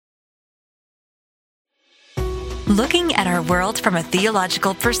Looking at our world from a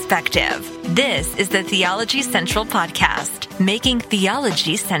theological perspective. This is the Theology Central Podcast, making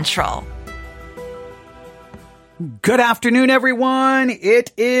theology central. Good afternoon, everyone.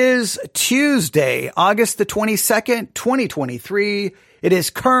 It is Tuesday, August the 22nd, 2023. It is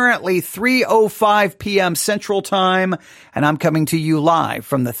currently 3:05 p.m. Central Time, and I'm coming to you live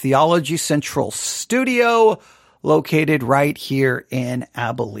from the Theology Central studio located right here in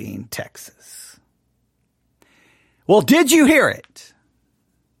Abilene, Texas. Well, did you hear it?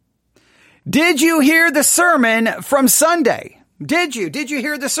 Did you hear the sermon from Sunday? Did you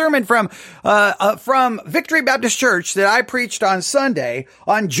hear the sermon from Victory Baptist Church that I preached on Sunday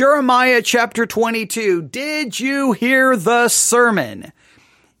on Jeremiah chapter 22? Did you hear the sermon?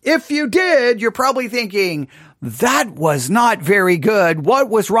 If you did, you're probably thinking, that was not very good. What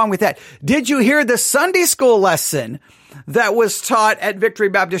was wrong with that? Did you hear the Sunday school lesson that was taught at Victory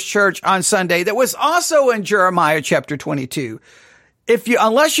Baptist Church on Sunday that was also in Jeremiah chapter 22?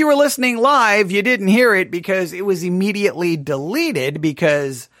 Unless you were listening live, you didn't hear it because it was immediately deleted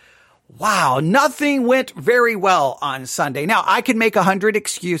because, wow, nothing went very well on Sunday. Now, I could make 100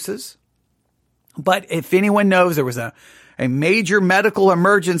 excuses, but if anyone knows, there was a major medical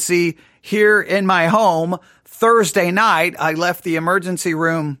emergency here in my home Thursday night. I left the emergency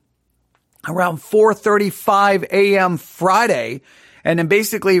room around 4:35 a.m. Friday. And then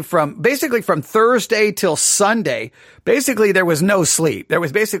basically from Thursday till Sunday, basically there was no sleep. There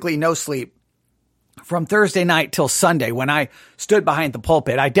was basically no sleep from Thursday night till Sunday when I stood behind the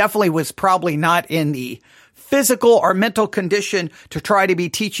pulpit. I definitely was probably not in the physical or mental condition to try to be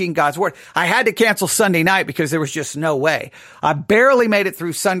teaching God's word. I had to cancel Sunday night because there was just no way. I barely made it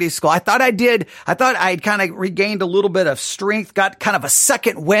through Sunday school. I thought I did. I thought I'd kind of regained a little bit of strength, got kind of a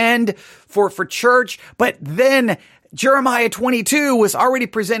second wind for church, but then Jeremiah 22 was already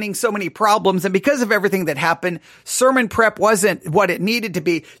presenting so many problems, and because of everything that happened, sermon prep wasn't what it needed to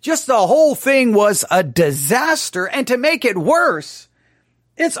be. Just the whole thing was a disaster, and to make it worse,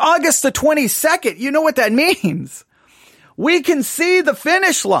 it's August the 22nd. You know what that means. We can see the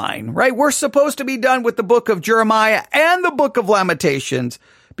finish line, right? We're supposed to be done with the book of Jeremiah and the book of Lamentations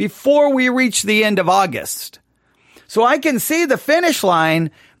before we reach the end of August. So I can see the finish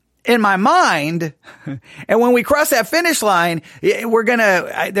line in my mind. And when we cross that finish line,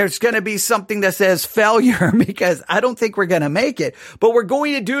 there's going to be something that says failure because I don't think we're going to make it, but we're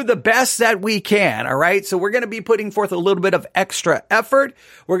going to do the best that we can. All right. So we're going to be putting forth a little bit of extra effort.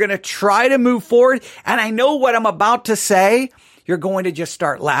 We're going to try to move forward. And I know what I'm about to say. You're going to just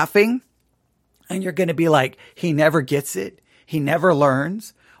start laughing and you're going to be like, he never gets it. He never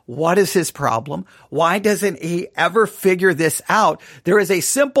learns. What is his problem? Why doesn't he ever figure this out? There is a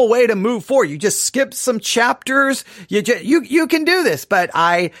simple way to move forward. You just skip some chapters. You can do this, but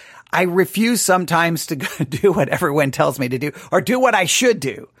I refuse sometimes to do what everyone tells me to do or do what I should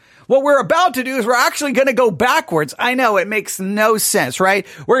do. What we're about to do is we're actually going to go backwards. I know it makes no sense, right?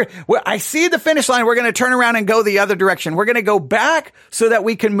 I see the finish line. We're going to turn around and go the other direction. We're going to go back so that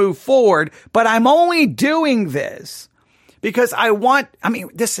we can move forward, but I'm only doing this because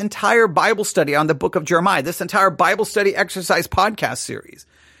this entire Bible study on the book of Jeremiah, this entire Bible study exercise podcast series,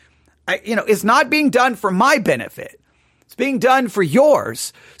 is not being done for my benefit. It's being done for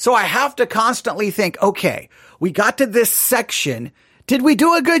yours. So I have to constantly think, okay, we got to this section. Did we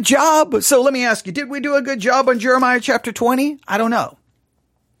do a good job? So let me ask you, did we do a good job on Jeremiah chapter 20? I don't know.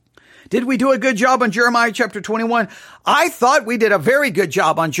 Did we do a good job on Jeremiah chapter 21? I thought we did a very good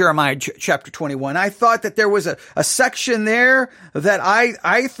job on Jeremiah chapter 21. I thought that there was a section there that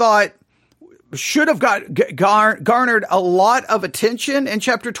I thought should have garnered a lot of attention in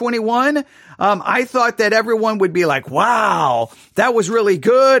chapter 21. I thought that everyone would be like, wow, that was really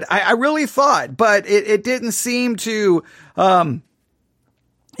good. I really thought, but it didn't seem to,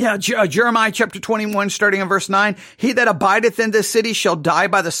 Jeremiah chapter 21, starting in verse 9, he that abideth in this city shall die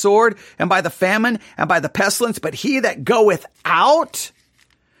by the sword and by the famine and by the pestilence, but he that goeth out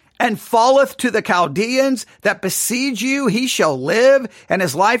and falleth to the Chaldeans that besiege you, he shall live, and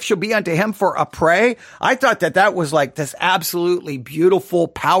his life shall be unto him for a prey. I thought that was like this absolutely beautiful,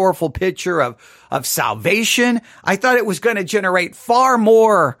 powerful picture of salvation. I thought it was going to generate far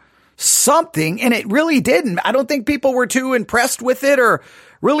more something, and it really didn't. I don't think people were too impressed with it or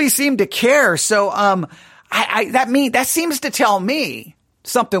really seemed to care. So, that seems to tell me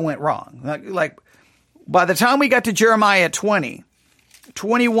something went wrong. Like by the time we got to Jeremiah 20,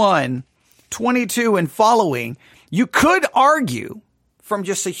 21, 22 and following, you could argue from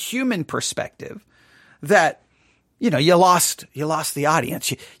just a human perspective that, you lost the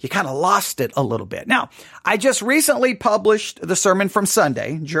audience. You kind of lost it a little bit. Now, I just recently published the sermon from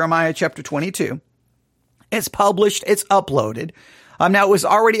Sunday, Jeremiah chapter 22. It's published. It's uploaded. Now, it was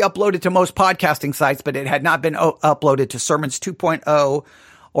already uploaded to most podcasting sites, but it had not been uploaded to Sermons 2.0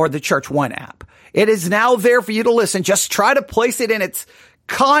 or the Church One app. It is now there for you to listen. Just try to place it in its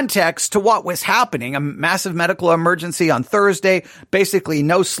context to what was happening. A massive medical emergency on Thursday, basically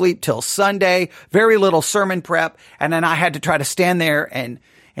no sleep till Sunday, very little sermon prep. And then I had to try to stand there and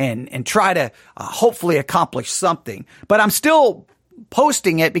try to hopefully accomplish something. But I'm still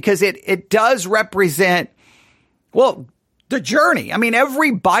posting it because it does represent, well, the journey. I mean,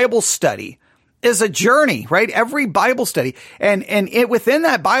 every Bible study is a journey, right? Every Bible study. And within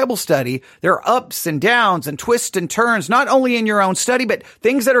that Bible study, there are ups and downs and twists and turns, not only in your own study, but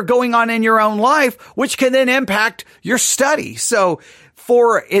things that are going on in your own life, which can then impact your study. So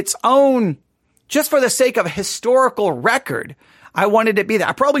for its own, just for the sake of historical record, I wanted it to be there.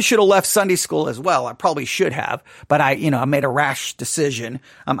 I probably should have left Sunday school as well. I probably should have, but I made a rash decision.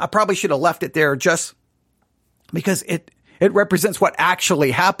 I probably should have left it there just because it represents what actually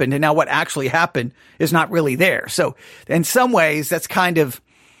happened. And now what actually happened is not really there. So in some ways, that's kind of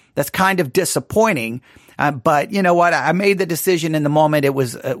disappointing. But you know what? I made the decision in the moment. It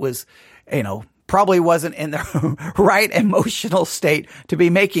was, probably wasn't in the right emotional state to be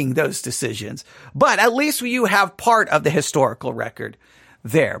making those decisions. But at least you have part of the historical record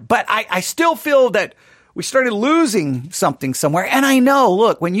there. But I still feel that we started losing something somewhere. And I know,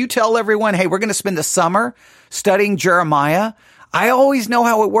 look, when you tell everyone, hey, we're going to spend the summer studying Jeremiah, I always know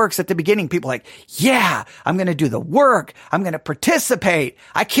how it works at the beginning. People are like, yeah, I'm going to do the work. I'm going to participate.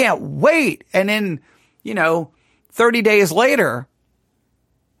 I can't wait. And then, 30 days later,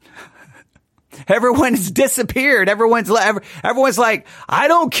 everyone's disappeared. Everyone's like, I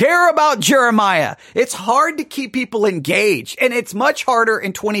don't care about Jeremiah. It's hard to keep people engaged. And it's much harder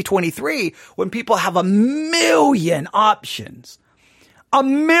in 2023 when people have a million options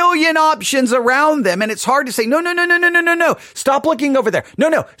around them. And it's hard to say, no. Stop looking over there.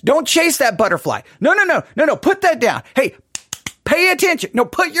 No. Don't chase that butterfly. No. Put that down. Hey, pay attention. No,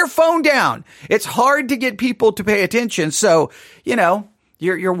 put your phone down. It's hard to get people to pay attention. So,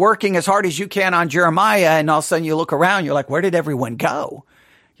 you're working as hard as you can on Jeremiah, and all of a sudden you look around, you're like, where did everyone go?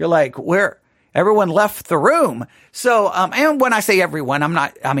 You're like, everyone left the room. So, and when I say everyone,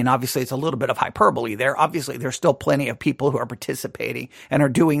 obviously it's a little bit of hyperbole there. Obviously there's still plenty of people who are participating and are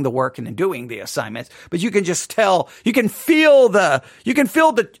doing the work and doing the assignments, but you can just tell, you can feel the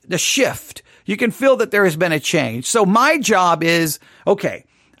shift. You can feel that there has been a change. So my job is, okay,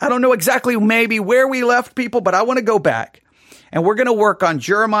 I don't know exactly maybe where we left people, but I want to go back. And we're going to work on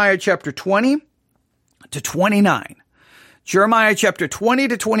Jeremiah chapter 20 to 29. Jeremiah chapter 20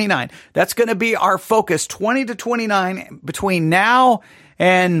 to 29. That's going to be our focus, 20 to 29 between now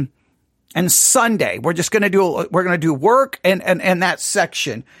and Sunday. We're going to do work and that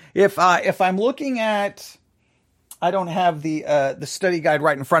section. If I'm looking at, I don't have the study guide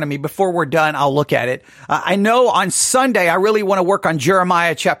right in front of me. Before we're done, I'll look at it. I know on Sunday, I really want to work on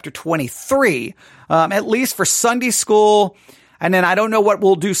Jeremiah chapter 23, at least for Sunday school. And then I don't know what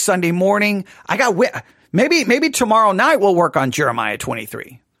we'll do Sunday morning. Maybe tomorrow night we'll work on Jeremiah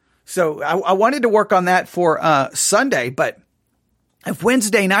 23. So I wanted to work on that for Sunday, but if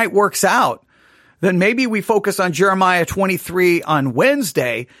Wednesday night works out, then maybe we focus on Jeremiah 23 on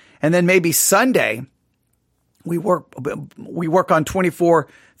Wednesday, and then maybe Sunday we work on 24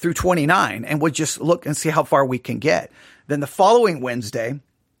 through 29, and we'll just look and see how far we can get. Then the following Wednesday,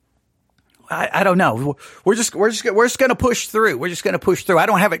 I don't know. We're just going to push through. We're just going to push through. I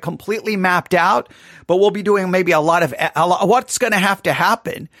don't have it completely mapped out, but we'll be doing maybe a lot. What's going to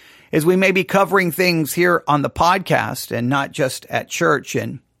happen is we may be covering things here on the podcast and not just at church.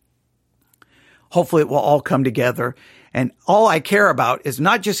 And hopefully it will all come together. And all I care about is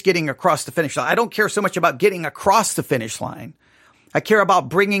not just getting across the finish line. I don't care so much about getting across the finish line. I care about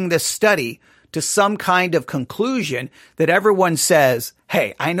bringing this study to some kind of conclusion that everyone says,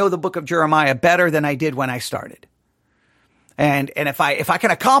 hey, I know the book of Jeremiah better than I did when I started. And if I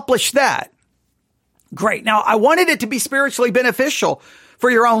can accomplish that, great. Now, I wanted it to be spiritually beneficial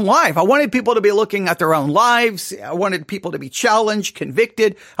for your own life. I wanted people to be looking at their own lives. I wanted people to be challenged,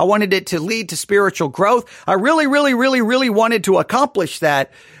 convicted. I wanted it to lead to spiritual growth. I really, really, really, really wanted to accomplish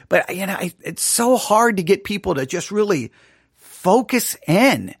that. But, it's so hard to get people to just really focus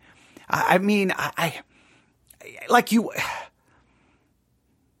in.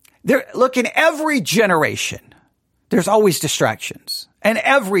 Look, in every generation, there's always distractions. In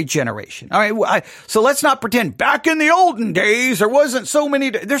every generation. All right. So let's not pretend back in the olden days, there wasn't so many.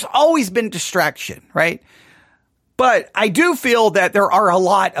 There's always been distraction, right? But I do feel that there are a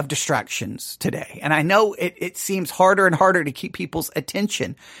lot of distractions today. And I know it seems harder and harder to keep people's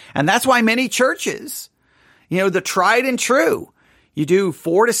attention. And that's why many churches the tried and true. You do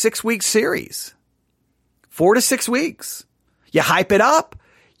 4 to 6 week series, 4 to 6 weeks. You hype it up.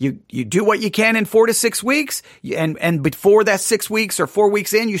 You do what you can in 4 to 6 weeks. And before that 6 weeks or 4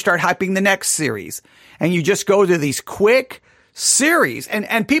 weeks in, you start hyping the next series, and you just go to these quick series.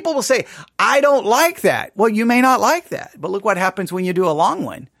 And people will say, I don't like that. Well, you may not like that, but look what happens when you do a long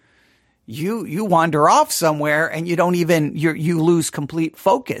one. You wander off somewhere and you lose complete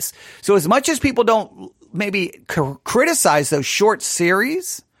focus. So as much as people don't maybe criticize those short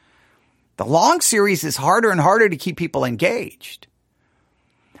series, the long series is harder and harder to keep people engaged.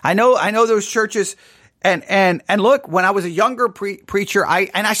 I know those churches, and look, when I was a younger preacher,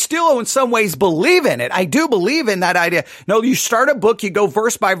 I still in some ways believe in it. I do believe in that idea. No, you start a book, you go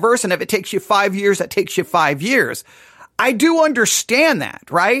verse by verse, and if it takes you 5 years, that takes you 5 years. I do understand that,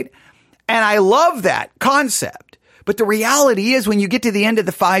 right? And I love that concept. But the reality is when you get to the end of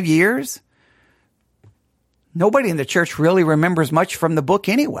the 5 years, nobody in the church really remembers much from the book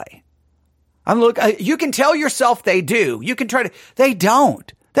anyway. You can tell yourself they do. You can try to, they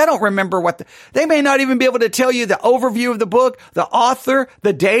don't. They don't remember they may not even be able to tell you the overview of the book, the author,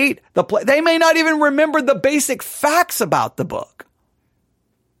 the date, they may not even remember the basic facts about the book.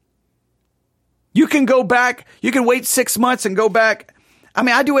 You can go back, you can wait 6 months and go back. I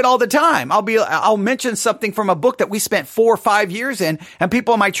mean, I do it all the time. I'll mention something from a book that we spent 4 or 5 years in, and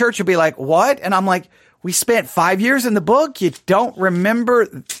people in my church will be like, what? And I'm like, we spent 5 years in the book? You don't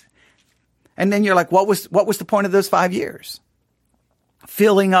remember? And then you're like, what was the point of those 5 years?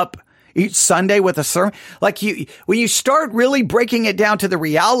 Filling up each Sunday with a sermon? Like when you start really breaking it down to the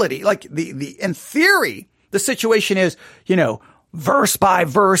reality, like in theory, the situation is, verse by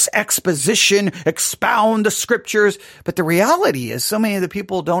verse exposition, expound the scriptures. But the reality is so many of the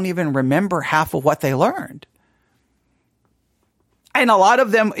people don't even remember half of what they learned. And a lot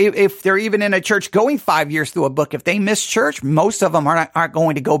of them, if they're even in a church going 5 years through a book, if they miss church, most of them aren't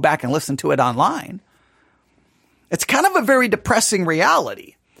going to go back and listen to it online. It's kind of a very depressing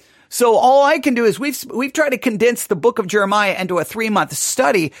reality. So all I can do is we've tried to condense the book of Jeremiah into a 3-month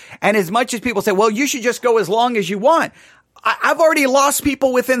study. And as much as people say, well, you should just go as long as you want, I've already lost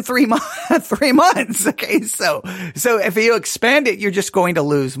people within 3 months. 3 months. Okay. So if you expand it, you're just going to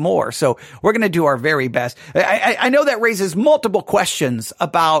lose more. So we're going to do our very best. I know that raises multiple questions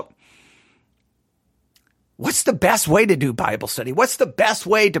about what's the best way to do Bible study? What's the best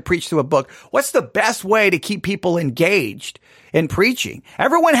way to preach through a book? What's the best way to keep people engaged in preaching?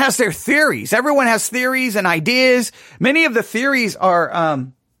 Everyone has their theories. Everyone has theories and ideas. Many of the theories are,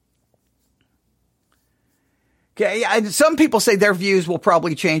 okay, some people say their views will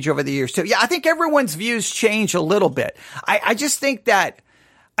probably change over the years too. Yeah, I think everyone's views change a little bit. I just think that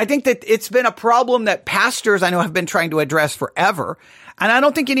it's been a problem that pastors I know have been trying to address forever. And I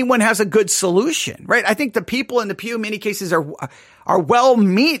don't think anyone has a good solution, right? I think the people in the pew in many cases are well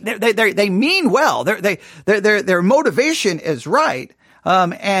they mean well. Their motivation is right.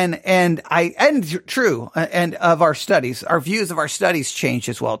 And of our studies, our views of our studies change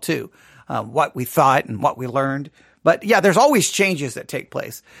as well too. What we thought and what we learned. But yeah, there's always changes that take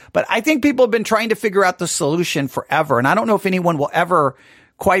place. But I think people have been trying to figure out the solution forever. And I don't know if anyone will ever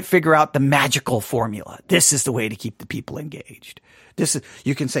quite figure out the magical formula. This is the way to keep the people engaged.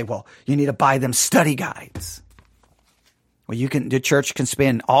 You can say, well, you need to buy them study guides. Well, the church can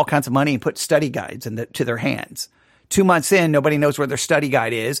spend all kinds of money and put study guides to their hands. 2 months in, nobody knows where their study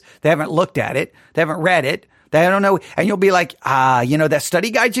guide is. They haven't looked at it. They haven't read it. They don't know. And you'll be like, that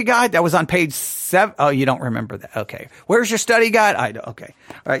study guide you got? That was on page 7. Oh, you don't remember that. Okay. Where's your study guide? I don't. Okay.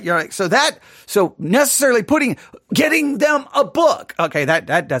 All right. You're like, so necessarily getting them a book. Okay.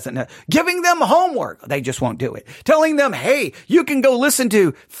 That doesn't, giving them homework. They just won't do it. Telling them, hey, you can go listen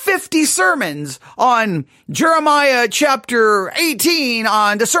to 50 sermons on Jeremiah chapter 18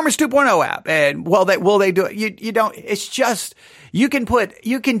 on the Sermons 2.0 app. And will they do it? You don't, it's just, you can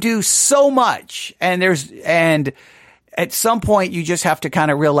do so much, and at some point you just have to kind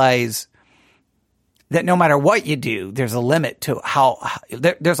of realize that no matter what you do, there's a limit to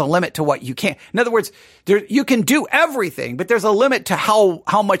there's a limit to what you can. In other words, you can do everything, but there's a limit to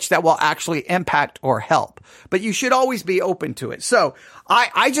how much that will actually impact or help. But you should always be open to it. So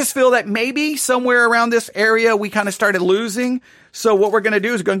I just feel that maybe somewhere around this area we kind of started losing. So what we're going to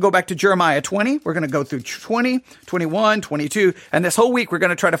do is we're going to go back to Jeremiah 20. We're going to go through 20, 21, 22. And this whole week, we're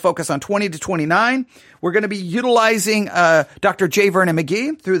going to try to focus on 20 to 29. We're going to be utilizing Dr. J. Vernon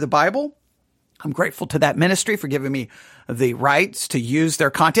McGee through the Bible. I'm grateful to that ministry for giving me the rights to use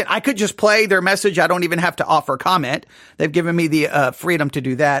their content. I could just play their message. I don't even have to offer comment. They've given me the freedom to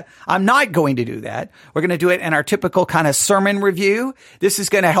do that. I'm not going to do that. We're going to do it in our typical kind of sermon review. This is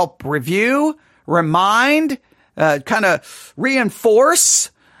going to help review, remind, kind of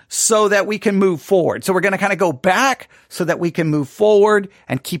reinforce so that we can move forward. So we're going to kind of go back so that we can move forward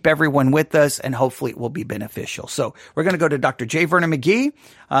and keep everyone with us, and hopefully it will be beneficial. So we're going to go to Dr. J. Vernon McGee.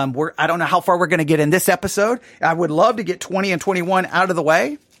 I don't know how far we're going to get in this episode. I would love to get 20 and 21 out of the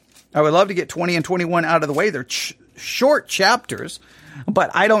way. They're short chapters,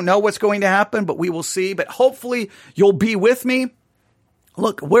 but I don't know what's going to happen, but we will see. But hopefully you'll be with me.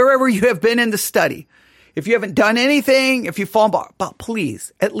 Look, wherever you have been in the study, if you haven't done anything, if you fall back, but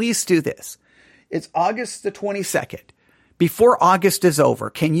please at least do this. It's August the 22nd. Before August is over,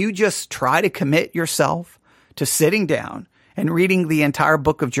 can you just try to commit yourself to sitting down and reading the entire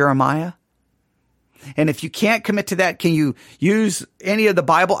book of Jeremiah? And if you can't commit to that, can you use any of the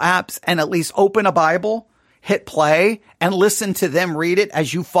Bible apps and at least open a Bible, hit play, and listen to them read it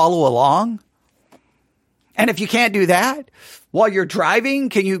as you follow along? And if you can't do that, while you're driving,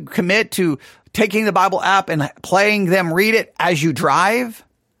 can you commit to taking the Bible app and playing them read it as you drive?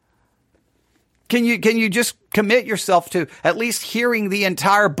 Can you just commit yourself to at least hearing the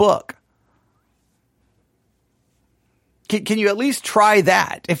entire book? Can you at least try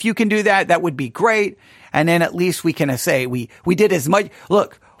that? If you can do that, that would be great. And then at least we can say we did as much.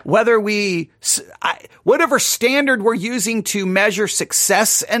 Look, whatever standard we're using to measure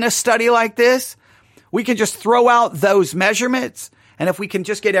success in a study like this, we can just throw out those measurements. And if we can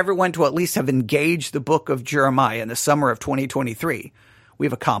just get everyone to at least have engaged the book of Jeremiah in the summer of 2023,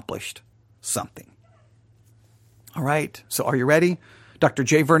 we've accomplished something. All right. So are you ready? Dr.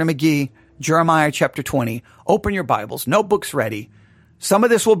 J. Vernon McGee, Jeremiah chapter 20. Open your Bibles. Notebooks ready. Some of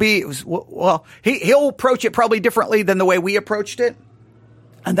this will be, well, he'll approach it probably differently than the way we approached it.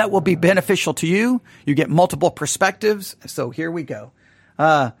 And that will be beneficial to you. You get multiple perspectives. So here we go.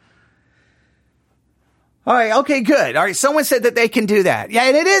 All right. Okay, good. All right. Someone said that they can do that. Yeah,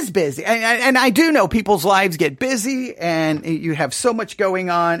 and it is busy. And I do know people's lives get busy and you have so much going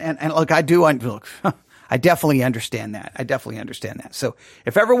on. And look, I definitely understand that. So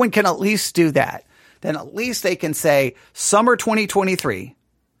if everyone can at least do that, then at least they can say summer 2023,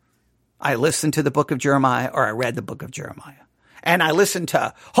 I listened to the book of Jeremiah, or I read the book of Jeremiah. And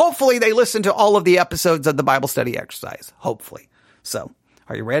hopefully they listen to all of the episodes of the Bible study exercise. Hopefully. So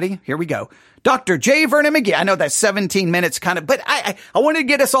are you ready? Here we go. Dr. J. Vernon McGee. I know that's 17 minutes but I wanted to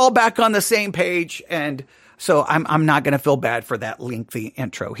get us all back on the same page. And so I'm not going to feel bad for that lengthy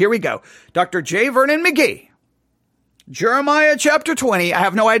intro. Here we go. Dr. J. Vernon McGee, Jeremiah chapter 20. I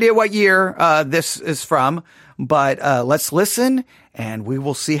have no idea what year this is from, but let's listen and we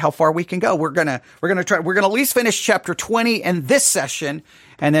will see how far we can go. We're going to at least finish chapter 20 in this session.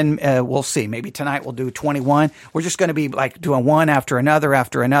 And then we'll see. Maybe tonight we'll do 21. We're just going to be like doing one after another,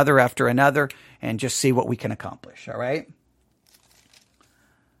 and just see what we can accomplish. All right.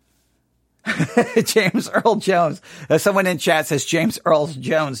 James Earl Jones. Someone in chat says James Earl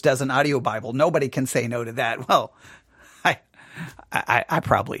Jones does an audio Bible. Nobody can say no to that. Well, I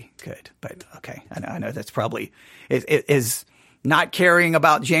probably could, but okay. I know that's probably is not caring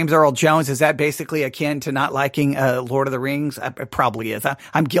about James Earl Jones. Is that basically akin to not liking Lord of the Rings? It probably is.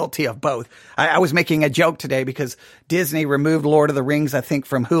 I'm guilty of both. I was making a joke today because Disney removed Lord of the Rings, I think,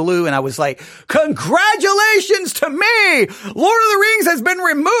 from Hulu. And I was like, congratulations to me. Lord of the Rings has been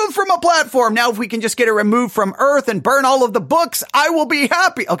removed from a platform. Now, if we can just get it removed from Earth and burn all of the books, I will be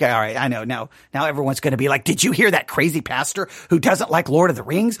happy. Okay. All right. I know. Now everyone's going to be like, did you hear that crazy pastor who doesn't like Lord of the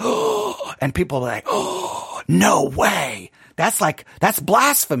Rings? And people are like, oh, no way. That's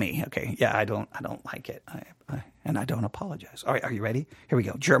blasphemy. Okay. Yeah, I don't like it. And I don't apologize. All right. Are you ready? Here we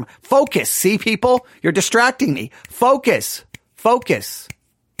go. Focus. See, people, you're distracting me. Focus.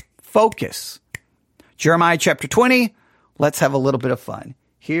 Jeremiah chapter 20. Let's have a little bit of fun.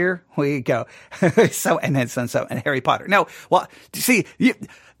 Here we go. And Harry Potter. No, well, see,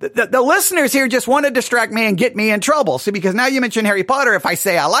 the listeners here just want to distract me and get me in trouble. See, because now you mention Harry Potter. If I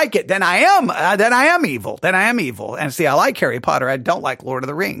say I like it, then I am evil. And see, I like Harry Potter. I don't like Lord of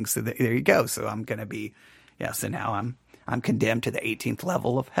the Rings. So there you go. So I'm going to be, so now I'm condemned to the 18th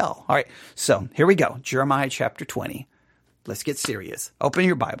level of hell. All right. So here we go. Jeremiah chapter 20. Let's get serious. Open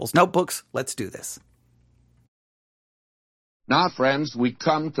your Bibles, notebooks. Let's do this. Now, friends, we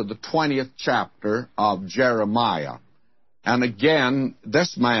come to the 20th chapter of Jeremiah. And again,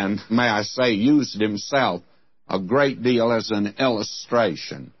 this man, may I say, used himself a great deal as an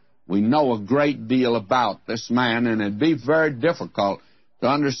illustration. We know a great deal about this man, and it'd be very difficult to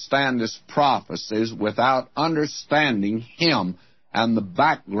understand his prophecies without understanding him and the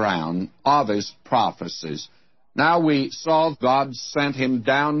background of his prophecies. Now we saw God sent him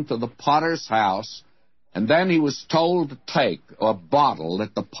down to the potter's house, and then he was told to take a bottle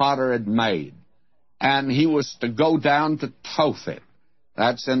that the potter had made. and he was to go down to Tophet.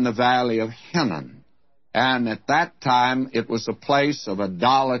 That's in the valley of Hinnom. And at that time, it was a place of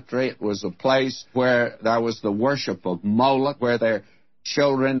idolatry. It was a place where there was the worship of Moloch, where their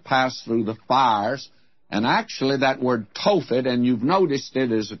children passed through the fires. And actually, that word Tophet, and you've noticed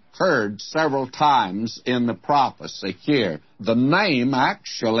it has occurred several times in the prophecy here. The name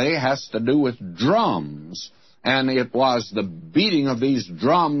actually has to do with drums. And it was the beating of these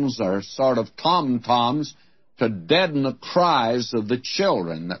drums, or sort of tom-toms, to deaden the cries of the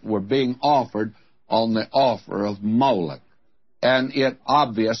children that were being offered on the altar of Moloch. And it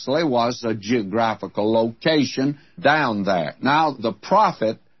obviously was a geographical location down there. Now, the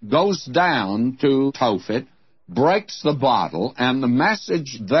prophet goes down to Tophet, breaks the bottle, and the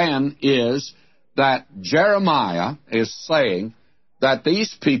message then is that Jeremiah is saying that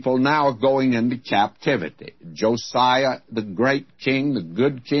these people now are going into captivity. Josiah, the great king, the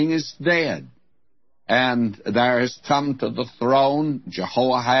good king, is dead. And there has come to the throne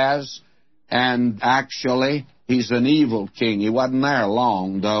Jehoahaz, and actually he's an evil king. He wasn't there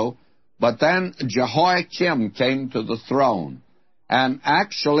long, though. But then Jehoiakim came to the throne. And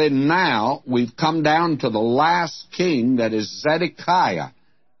actually now we've come down to the last king, that is Zedekiah.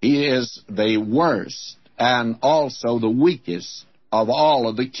 He is the worst and also the weakest of all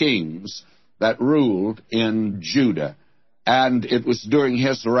of the kings that ruled in Judah. And it was during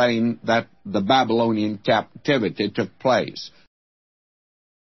his reign that the Babylonian captivity took place.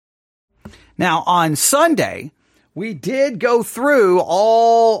 Now, on Sunday, we did go through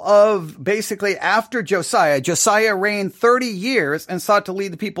all of, basically, after Josiah. Josiah reigned 30 years and sought to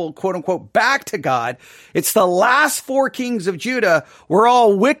lead the people, quote unquote, back to God. It's the last 4 kings of Judah were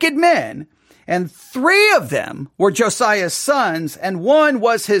all wicked men, and 3 of them were Josiah's sons, and 1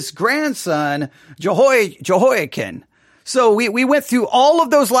 was his grandson, Jehoiakim. So we went through all of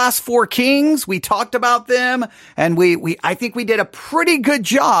those last 4 kings. We talked about them, and I think we did a pretty good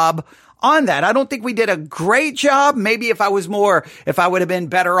job on that. I don't think we did a great job. Maybe if I would have been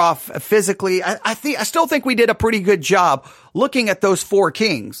better off physically, I still think we did a pretty good job looking at those 4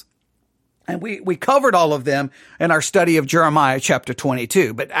 kings. And we covered all of them in our study of Jeremiah chapter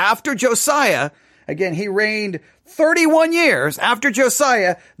 22. But after Josiah, again, he reigned 31 years after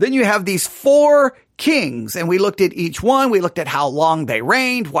Josiah. Then you have these 4 kings, and we looked at each one. We looked at how long they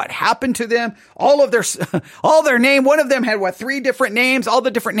reigned, what happened to them, all their name. One of them had 3 different names, all the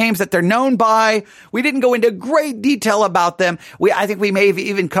different names that they're known by. We didn't go into great detail about them. I think we may have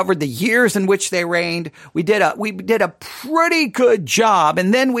even covered the years in which they reigned. We did a pretty good job.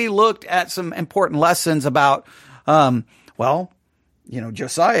 And then we looked at some important lessons about,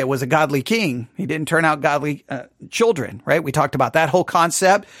 Josiah was a godly king. He didn't turn out godly children, right? We talked about that whole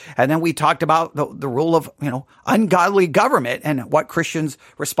concept. And then we talked about the rule of, ungodly government and what Christians'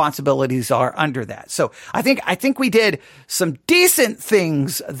 responsibilities are under that. So I think we did some decent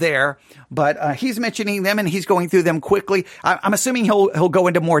things there, but he's mentioning them and he's going through them quickly. I'm assuming he'll go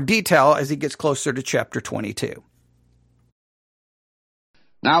into more detail as he gets closer to chapter 22.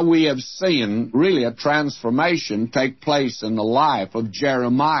 Now we have seen really a transformation take place in the life of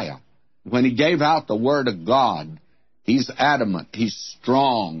Jeremiah. When he gave out the word of God, he's adamant, he's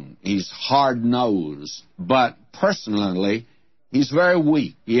strong, he's hard-nosed, but personally, he's very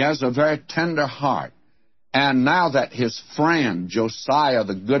weak. He has a very tender heart. And now that his friend Josiah,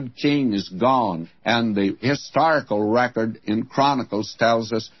 the good king, is gone, and the historical record in Chronicles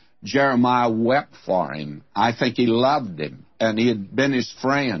tells us Jeremiah wept for him. I think he loved him, and he had been his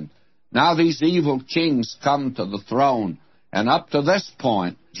friend. Now these evil kings come to the throne, and up to this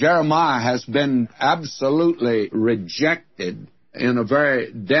point, Jeremiah has been absolutely rejected in a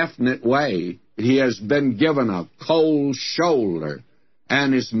very definite way. He has been given a cold shoulder,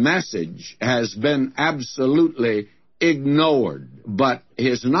 and his message has been absolutely ignored. But he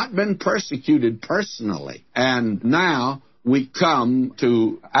has not been persecuted personally. And now we come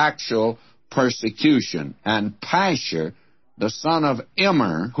to actual persecution. And Pashur, the son of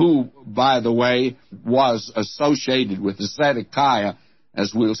Immer, who, by the way, was associated with Zedekiah,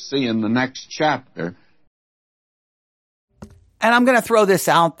 as we'll see in the next chapter. And I'm going to throw this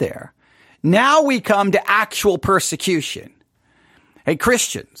out there. Now we come to actual persecution. Hey,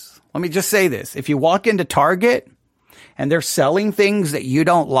 Christians, let me just say this. If you walk into Target and they're selling things that you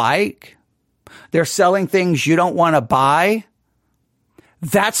don't like, they're selling things you don't want to buy,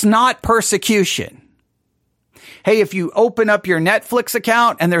 that's not persecution. Hey, if you open up your Netflix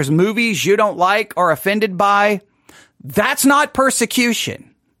account and there's movies you don't like or offended by, that's not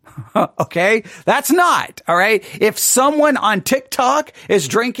persecution. Okay? That's not. All right? If someone on TikTok is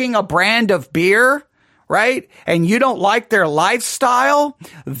drinking a brand of beer, right? And you don't like their lifestyle,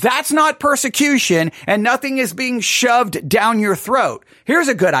 that's not persecution, and nothing is being shoved down your throat. Here's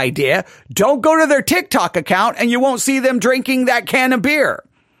a good idea. Don't go to their TikTok account and you won't see them drinking that can of beer.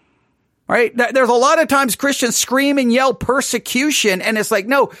 Right? There's a lot of times Christians scream and yell persecution, and it's like,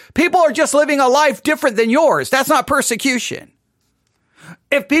 no, people are just living a life different than yours. That's not persecution.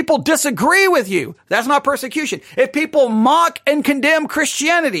 If people disagree with you, that's not persecution. If people mock and condemn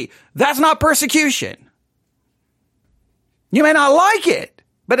Christianity, that's not persecution. You may not like it,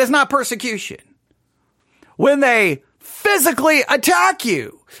 but it's not persecution. When they physically attack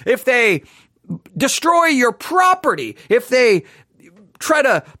you, if they destroy your property, if they try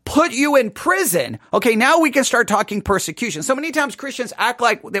to put you in prison, okay, now we can start talking persecution. So many times Christians act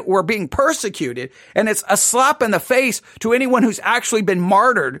like that we're being persecuted, and it's a slap in the face to anyone who's actually been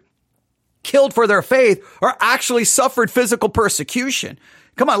martyred, killed for their faith, or actually suffered physical persecution.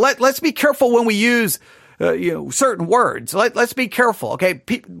 Come on, let's be careful when we use certain words. Let's be careful, okay?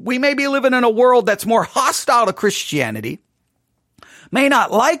 We may be living in a world that's more hostile to Christianity, may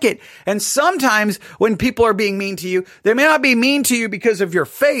not like it. And sometimes when people are being mean to you, they may not be mean to you because of your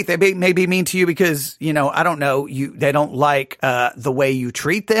faith. They may be mean to you because, I don't know, they don't like the way you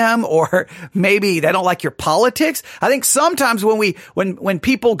treat them, or maybe they don't like your politics. I think sometimes when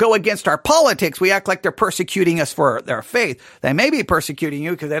people go against our politics, we act like they're persecuting us for their faith. They may be persecuting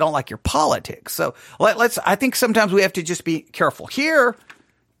you because they don't like your politics. So I think sometimes we have to just be careful. Here,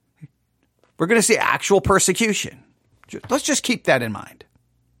 we're going to see actual persecution. Let's just keep that in mind.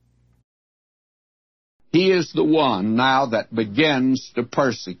 He is the one now that begins to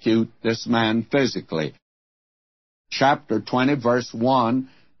persecute this man physically. Chapter 20, verse 1,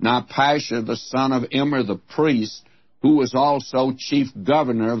 Now Pashur, the son of Immer the priest, who was also chief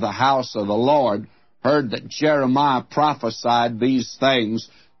governor of the house of the Lord, heard that Jeremiah prophesied these things.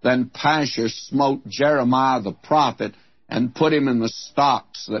 Then Pashur smote Jeremiah the prophet and put him in the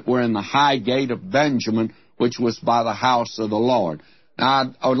stocks that were in the high gate of Benjamin, which was by the house of the Lord.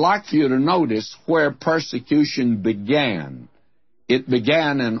 Now, I would like for you to notice where persecution began. It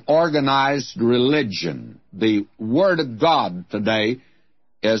began in organized religion. The Word of God today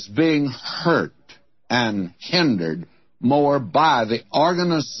is being hurt and hindered more by the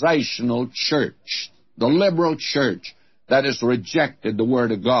organizational church, the liberal church that has rejected the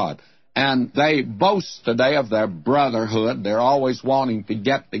Word of God. And they boast today of their brotherhood. They're always wanting to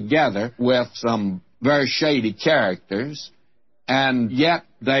get together with some very shady characters, and yet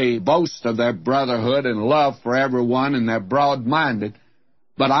they boast of their brotherhood and love for everyone, and they're broad-minded.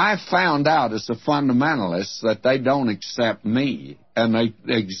 But I found out as a fundamentalist that they don't accept me, and they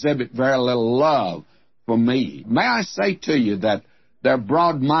exhibit very little love for me. May I say to you that their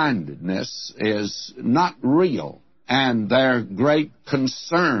broad-mindedness is not real, and their great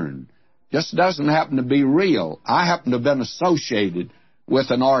concern just doesn't happen to be real. I happen to have been associated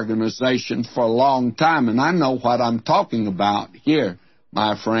with an organization for a long time, and I know what I'm talking about here,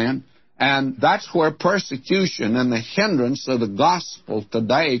 my friend. And that's where persecution and the hindrance of the gospel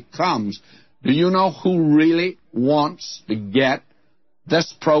today comes. Do you know who really wants to get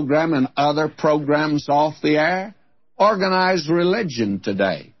this program and other programs off the air? Organized religion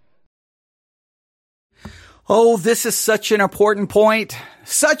today. Oh, this is such an important point.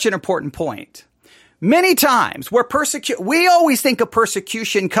 Such an important point. Many times we always think of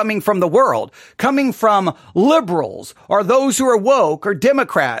persecution coming from the world, coming from liberals or those who are woke or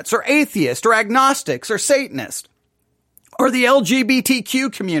Democrats or atheists or agnostics or Satanists or the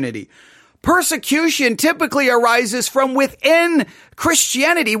LGBTQ community. Persecution typically arises from within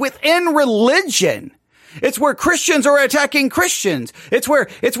Christianity, within religion. It's where Christians are attacking Christians. It's where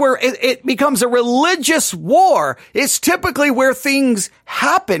it becomes a religious war. It's typically where things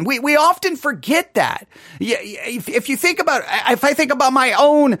happen. We often forget that. If you think about, if I think about my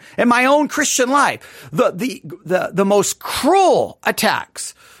own Christian life, the most cruel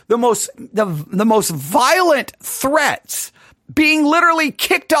attacks, the most violent threats, being literally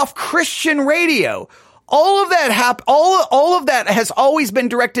kicked off Christian radio, all of that has always been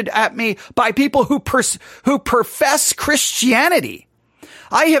directed at me by people who profess Christianity.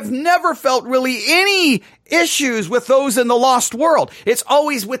 I have never felt really any issues with those in the lost world. It's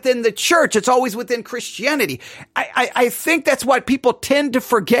always within the church. It's always within Christianity. I think that's what people tend to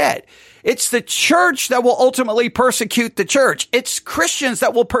forget. It's the church that will ultimately persecute the church. It's Christians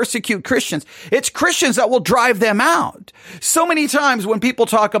that will persecute Christians. It's Christians that will drive them out. So many times when people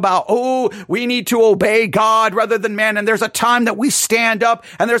talk about, we need to obey God rather than man, and there's a time that we stand up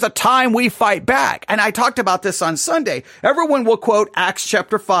and there's a time we fight back. And I talked about this on Sunday. Everyone will quote Acts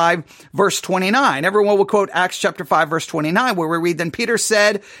chapter 5, verse 29. Everyone will quote quote Acts chapter 5, verse 29, where we read, "Then Peter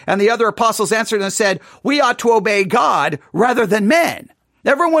said, and the other apostles answered and said, we ought to obey God rather than men."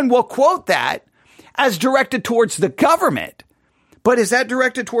 Everyone will quote that as directed towards the government. But is that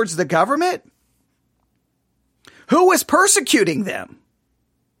directed towards the government? Who was persecuting them?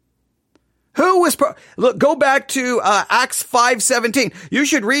 Look, go back to Acts 5:17. You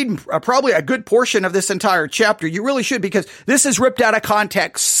should read probably a good portion of this entire chapter. You really should, because this is ripped out of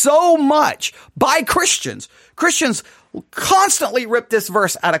context so much by Christians. Christians constantly rip this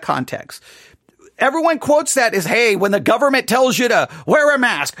verse out of context. Everyone quotes that as, hey, when the government tells you to wear a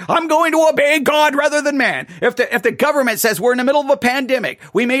mask, I'm going to obey God rather than man. If the government says we're in the middle of a pandemic,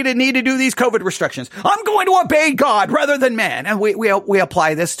 we may need to do these COVID restrictions, I'm going to obey God rather than man. And we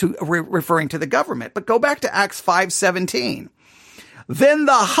apply this to referring to the government. But go back to Acts 5:17. "Then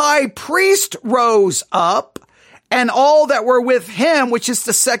the high priest rose up, and all that were with him, which is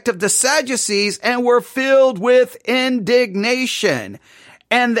the sect of the Sadducees, and were filled with indignation,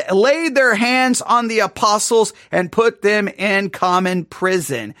 and laid their hands on the apostles and put them in common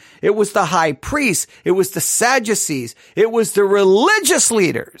prison." It was the high priests. It was the Sadducees. It was the religious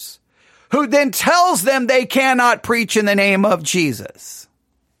leaders who then tells them they cannot preach in the name of Jesus.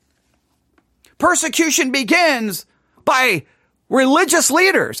 Persecution begins by religious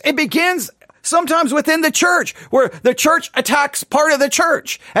leaders. It begins sometimes within the church, where the church attacks part of the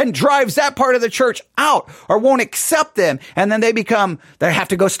church and drives that part of the church out or won't accept them. And then they have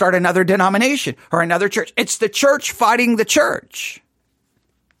to go start another denomination or another church. It's the church fighting the church.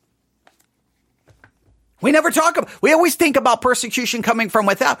 We always think about persecution coming from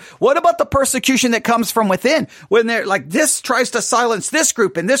without. What about the persecution that comes from within? When they're like, this tries to silence this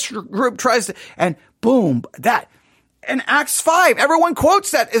group and this group tries to, and boom, that. In Acts 5, everyone quotes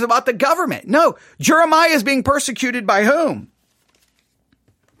that is about the government. No, Jeremiah is being persecuted by whom?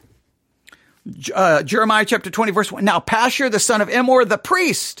 Jeremiah chapter 20, verse 1. "Now Pashur, the son of Immer, the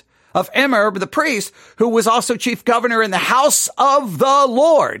priest, who was also chief governor in the house of the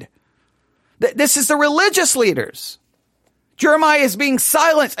Lord." This is the religious leaders. Jeremiah is being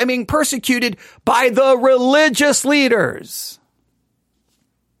silenced and being persecuted by the religious leaders.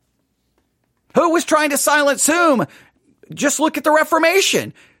 Who was trying to silence whom? Just look at the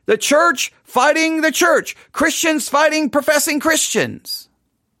Reformation. The church fighting the church. Christians fighting professing Christians.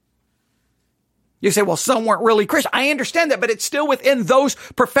 You say, well, some weren't really Christian. I understand that, but it's still within those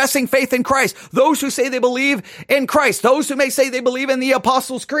professing faith in Christ. Those who say they believe in Christ. Those who may say they believe in the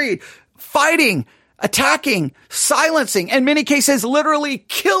Apostles' Creed. Fighting, attacking, silencing, in many cases, literally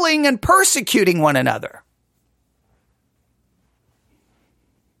killing and persecuting one another.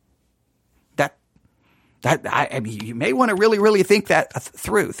 You may want to really think that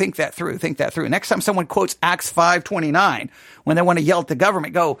through. Think that through. Next time someone quotes Acts 5:29, when they want to yell at the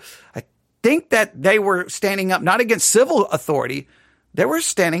government, go, I think that they were standing up not against civil authority. They were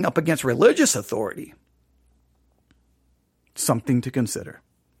standing up against religious authority. Something to consider.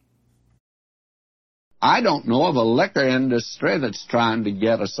 I don't know of a liquor industry that's trying to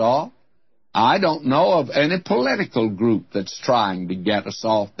get us off. I don't know of any political group that's trying to get us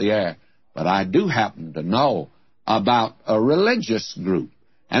off the air. But I do happen to know about a religious group.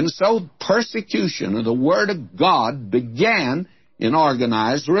 And so persecution of the Word of God began in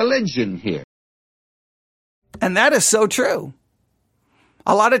organized religion here. And that is so true.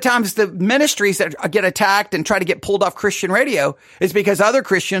 A lot of times the ministries that get attacked and try to get pulled off Christian radio is because other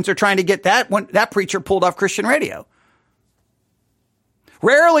Christians are trying to get that preacher pulled off Christian radio.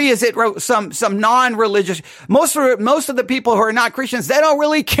 Rarely is it some non-religious. Most of the people who are not Christians, they don't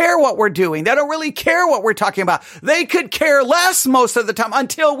really care what we're doing. They don't really care what we're talking about. They could care less most of the time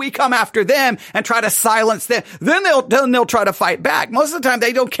until we come after them and try to silence them. Then they'll try to fight back. Most of the time,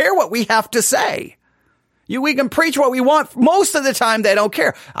 they don't care what we have to say. We can preach what we want. Most of the time, they don't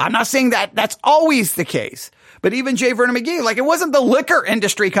care. I'm not saying that that's always the case. But even J. Vernon McGee, it wasn't the liquor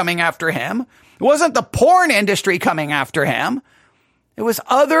industry coming after him. It wasn't the porn industry coming after him. It was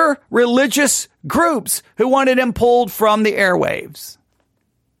other religious groups who wanted him pulled from the airwaves.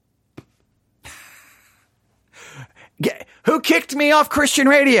 Who kicked me off Christian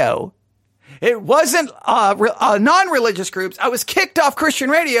radio? It wasn't non-religious groups. I was kicked off Christian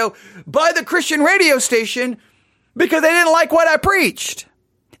radio by the Christian radio station because they didn't like what I preached,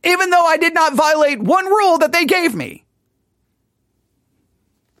 even though I did not violate one rule that they gave me.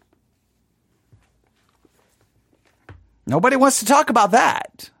 Nobody wants to talk about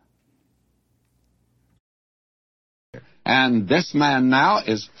that. And this man now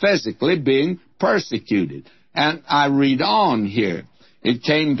is physically being persecuted. And I read on here. It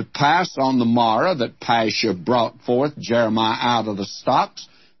came to pass on the morrow that Pashur brought forth Jeremiah out of the stocks.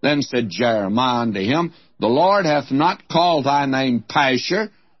 Then said Jeremiah unto him, The Lord hath not called thy name Pashur,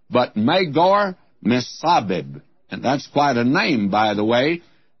 but Magor Missabib. And that's quite a name, by the way,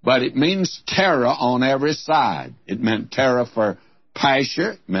 but it means terror on every side. It meant terror for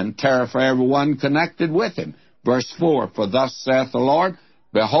Pashur, it meant terror for everyone connected with him. Verse 4, For thus saith the Lord,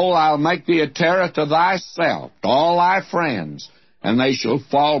 Behold, I'll make thee a terror to thyself, to all thy friends, and they shall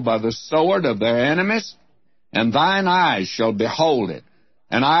fall by the sword of their enemies, and thine eyes shall behold it.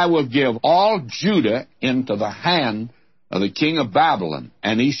 And I will give all Judah into the hand of the king of Babylon,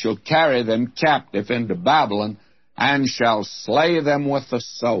 and he shall carry them captive into Babylon, and shall slay them with the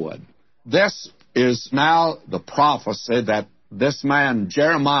sword. This is now the prophecy that this man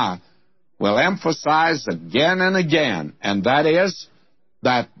Jeremiah will emphasize again and again, and that is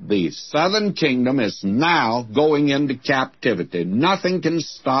that the southern kingdom is now going into captivity. Nothing can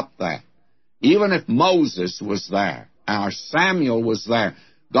stop that. Even if Moses was there, or Samuel was there,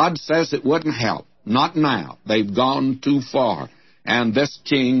 God says it wouldn't help. Not now. They've gone too far. And this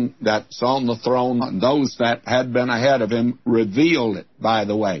king that's on the throne, and those that had been ahead of him, revealed it, by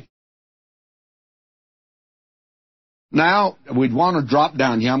the way. Now, we'd want to drop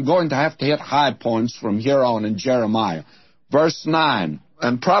down here. I'm going to have to hit high points from here on in Jeremiah. Verse 9,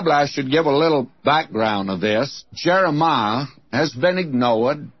 and probably I should give a little background of this. Jeremiah has been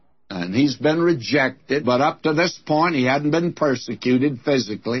ignored, and he's been rejected, but up to this point he hadn't been persecuted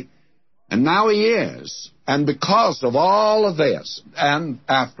physically, and now he is. And because of all of this, and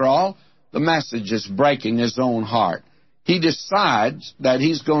after all, the message is breaking his own heart, he decides that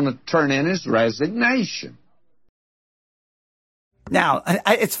he's going to turn in his resignation. Now,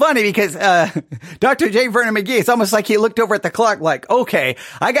 it's funny because Dr. J. Vernon McGee, it's almost like he looked over at the clock like, okay,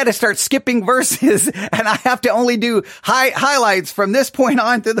 I got to start skipping verses and I have to only do highlights from this point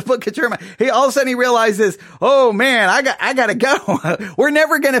on through the book of Jeremiah. All of a sudden he realizes, oh man, I got to go. We're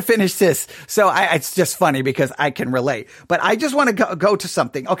never going to finish this. So it's just funny because I can relate. But I just want to go to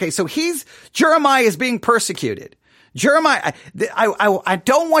something. Okay, so Jeremiah is being persecuted. Jeremiah, I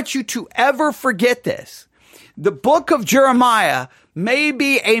don't want you to ever forget this. The book of Jeremiah may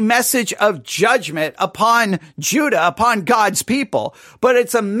be a message of judgment upon Judah, upon God's people, but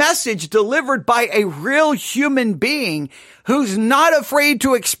it's a message delivered by a real human being who's not afraid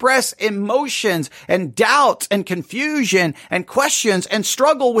to express emotions and doubts and confusion and questions and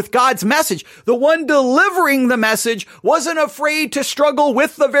struggle with God's message. The one delivering the message wasn't afraid to struggle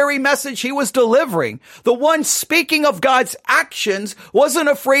with the very message he was delivering. The one speaking of God's actions wasn't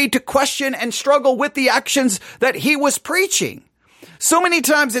afraid to question and struggle with the actions that he was preaching. So many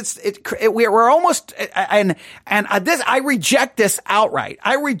times we're almost, and this, I reject this outright.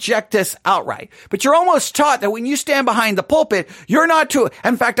 But you're almost taught that when you stand behind the pulpit, you're not to,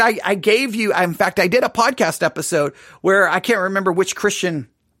 in fact, I did a podcast episode where I can't remember which Christian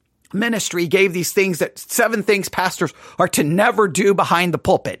ministry gave these things, that 7 things pastors are to never do behind the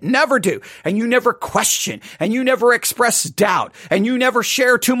pulpit. Never do. And you never question, and you never express doubt, and you never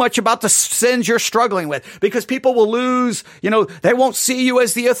share too much about the sins you're struggling with, because people will lose, they won't see you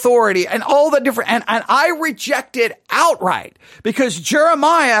as the authority, and all the different, and I reject it outright, because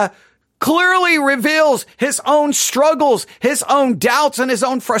Jeremiah clearly reveals his own struggles, his own doubts, and his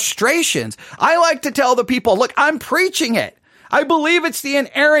own frustrations. I like to tell the people, look, I'm preaching it. I believe it's the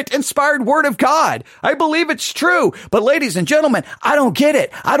inerrant, inspired word of God. I believe it's true. But ladies and gentlemen, I don't get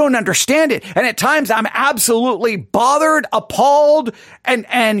it. I don't understand it. And at times I'm absolutely bothered, appalled,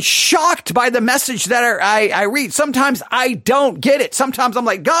 and shocked by the message that I read. Sometimes I don't get it. Sometimes I'm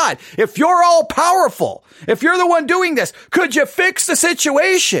like, God, if you're all powerful, if you're the one doing this, could you fix the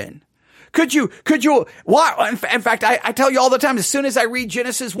situation? Could you, why? In fact, I tell you all the time, as soon as I read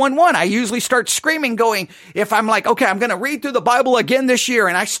Genesis 1:1, I usually start screaming going, if I'm like, okay, I'm going to read through the Bible again this year,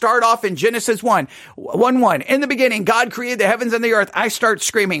 and I start off in Genesis 1:1. In the beginning, God created the heavens and the earth. I start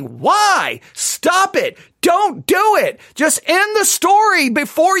screaming, why? Stop it. Don't do it. Just end the story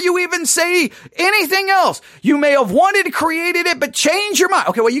before you even say anything else. You may have wanted to create it, but change your mind.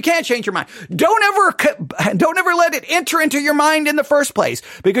 Okay, well, you can't change your mind. Don't ever let it enter into your mind in the first place,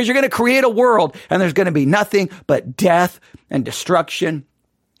 because you're going to create a world and there's going to be nothing but death and destruction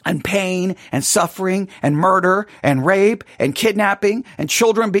and pain and suffering and murder and rape and kidnapping and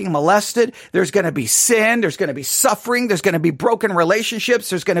children being molested. There's going to be sin. There's going to be suffering. There's going to be broken relationships.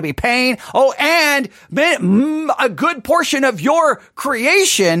 There's going to be pain. Oh, and a good portion of your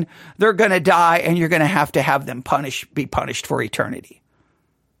creation, they're going to die, and you're going to have them be punished for eternity.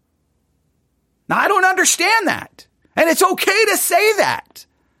 Now, I don't understand that. And it's okay to say that,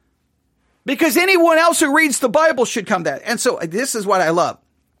 because anyone else who reads the Bible should come to that. And so this is what I love.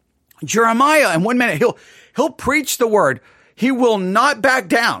 Jeremiah, in 1 minute, he'll preach the word. He will not back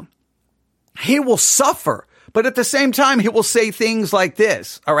down. he will suffer, but at the same time, he will say things like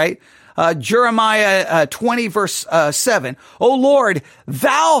this. All right. Jeremiah 20 verse 7. O Lord,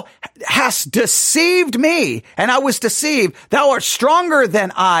 thou hast deceived me, and I was deceived. Thou art stronger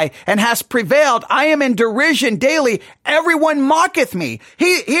than I, and hast prevailed. I am in derision daily. Everyone mocketh me.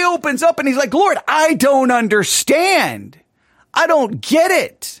 He opens up and he's like, Lord, I don't understand. I don't get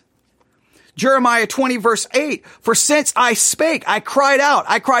it. Jeremiah 20 verse 8, for since I spake, I cried out,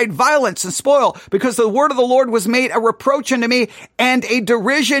 I cried violence and spoil, because the word of the Lord was made a reproach unto me and a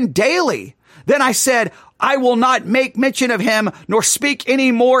derision daily. Then I said, I will not make mention of him, nor speak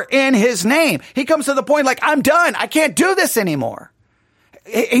any more in his name. He comes to the point like, I'm done. I can't do this anymore.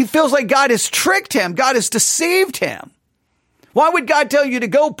 He feels like God has tricked him. God has deceived him. Why would God tell you to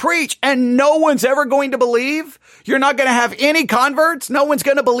go preach and no one's ever going to believe? You're not going to have any converts. No one's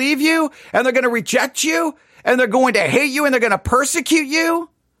going to believe you, and they're going to reject you, and they're going to hate you, and they're going to persecute you.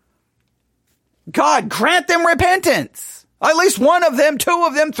 God, grant them repentance. At least one of them, 2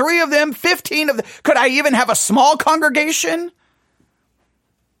 of them, 3 of them, 15 of them. Could I even have a small congregation?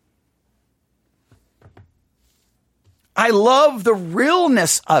 I love the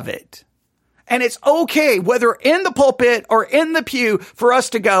realness of it. And it's okay, whether in the pulpit or in the pew, for us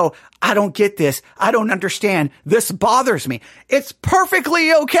to go, I don't get this. I don't understand. This bothers me. It's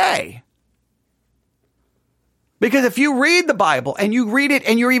perfectly okay. Because if you read the Bible and you read it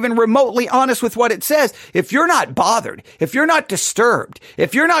and you're even remotely honest with what it says, if you're not bothered, if you're not disturbed,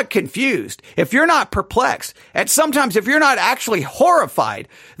 if you're not confused, if you're not perplexed, and sometimes if you're not actually horrified,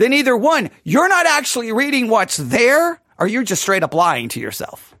 then either one, you're not actually reading what's there, or you're just straight up lying to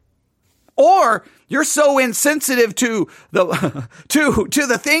yourself. Or you're so insensitive to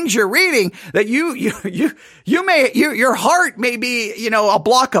the things you're reading that your heart may be, a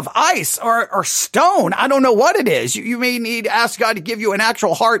block of ice or stone. I don't know what it is. You may need to ask God to give you an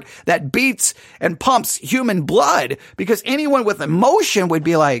actual heart that beats and pumps human blood, because anyone with emotion would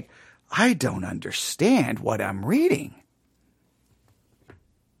be like, I don't understand what I'm reading.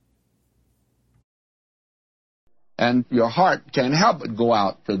 And your heart can't help but go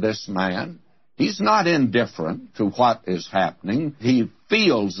out for this man. He's not indifferent to what is happening. He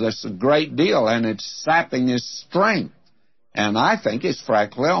feels this a great deal, and it's sapping his strength. And I think he's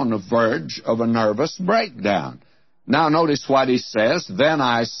frankly on the verge of a nervous breakdown. Now notice what he says. Then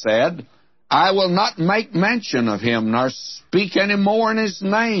I said, I will not make mention of him, nor speak any more in his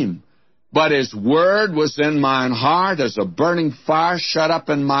name. But his word was in mine heart as a burning fire shut up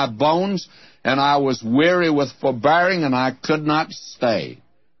in my bones, and I was weary with forbearing, and I could not stay.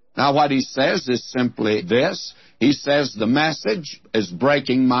 Now what he says is simply this. He says the message is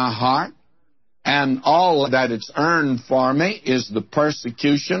breaking my heart, and all that it's earned for me is the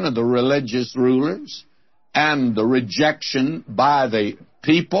persecution of the religious rulers and the rejection by the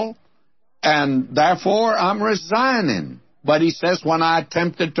people, and therefore I'm resigning. But he says when I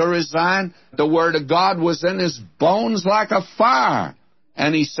attempted to resign, the word of God was in his bones like a fire.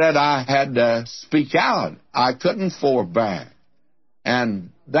 And he said I had to speak out. I couldn't forbear. And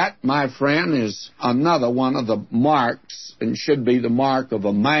that, my friend, is another one of the marks, and should be the mark of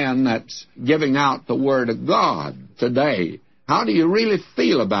a man that's giving out the Word of God today. How do you really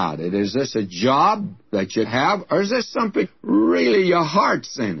feel about it? Is this a job that you have, or is this something really your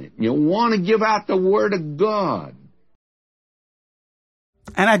heart's in it? You want to give out the Word of God.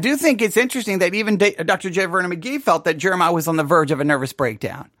 And I do think it's interesting that even Dr. J. Vernon McGee felt that Jeremiah was on the verge of a nervous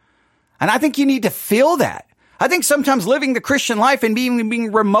breakdown. And I think you need to feel that. I think sometimes living the Christian life and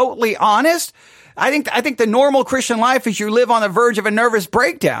being remotely honest, I think the normal Christian life is you live on the verge of a nervous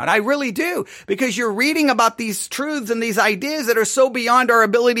breakdown. I really do. Because you're reading about these truths and these ideas that are so beyond our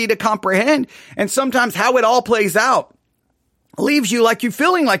ability to comprehend. And sometimes how it all plays out leaves you like you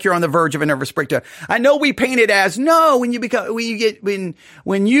feeling like you're on the verge of a nervous breakdown. I know we paint it as no, when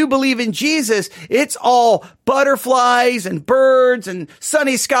you believe in Jesus, it's all butterflies and birds and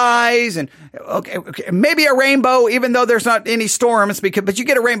sunny skies and okay, maybe a rainbow, even though there's not any storms, but you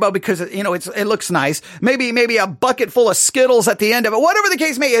get a rainbow because it looks nice. Maybe a bucket full of Skittles at the end of it. Whatever the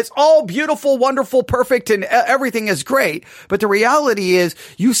case may, it's all beautiful, wonderful, perfect, and everything is great. But the reality is,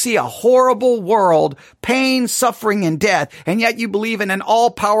 you see a horrible world, pain, suffering, and death, and yet you believe in an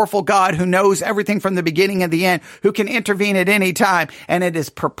all-powerful God who knows everything from the beginning and the end, who can intervene at any time, and it is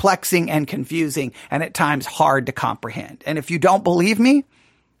perplexing and confusing, and at times hard to comprehend. And if you don't believe me,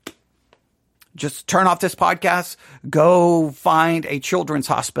 just turn off this podcast, go find a children's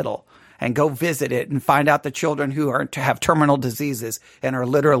hospital and go visit it and find out the children who are to have terminal diseases and are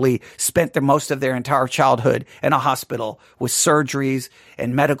literally spent most of their entire childhood in a hospital with surgeries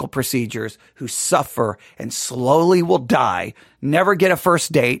and medical procedures, who suffer and slowly will die, never get a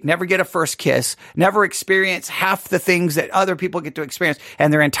first date, never get a first kiss, never experience half the things that other people get to experience,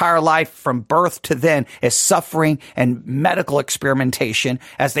 and their entire life from birth to then is suffering and medical experimentation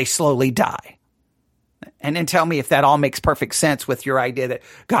as they slowly die. And then tell me if that all makes perfect sense with your idea that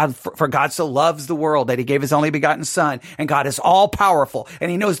for God so loves the world that he gave his only begotten son, and God is all powerful and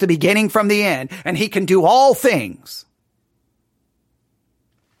he knows the beginning from the end and he can do all things.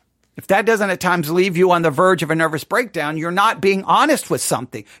 If that doesn't at times leave you on the verge of a nervous breakdown, you're not being honest with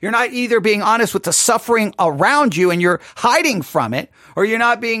something. You're not either being honest with the suffering around you and you're hiding from it, or you're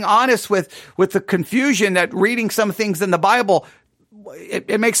not being honest with the confusion that reading some things in the Bible,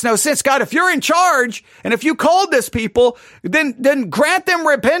 it makes no sense. God, if you're in charge and if you called this people, then grant them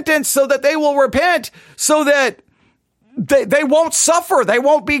repentance so that they will repent, so that they won't suffer. They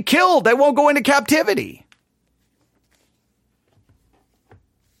won't be killed. They won't go into captivity.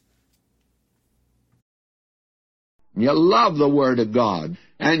 You love the Word of God,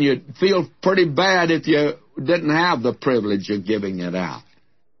 and you'd feel pretty bad if you didn't have the privilege of giving it out.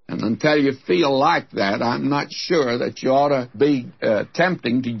 And until you feel like that, I'm not sure that you ought to be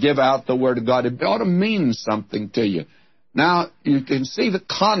tempting to give out the Word of God. It ought to mean something to you. Now, you can see the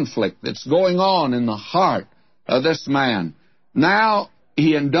conflict that's going on in the heart of this man. Now,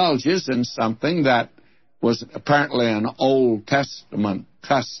 he indulges in something that was apparently an Old Testament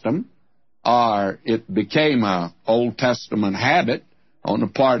custom, or it became an Old Testament habit on the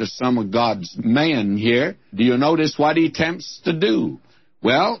part of some of God's men here. Do you notice what he attempts to do?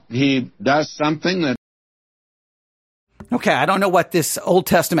 Well, he does something that... Okay, I don't know what this Old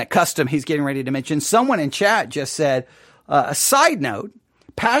Testament custom he's getting ready to mention. Someone in chat just said, a side note,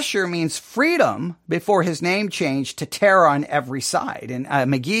 Pasher means freedom before his name changed to terror on every side. And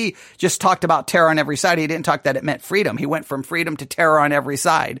McGee just talked about terror on every side. He didn't talk that it meant freedom. He went from freedom to terror on every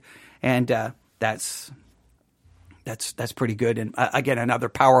side. And that's pretty good. And again, another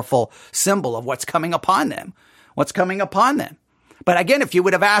powerful symbol of what's coming upon them. What's coming upon them. But again, if you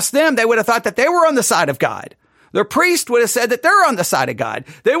would have asked them, they would have thought that they were on the side of God. Their priest would have said that they're on the side of God.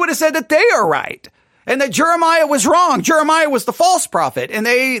 They would have said that they are right and that Jeremiah was wrong. Jeremiah was the false prophet, and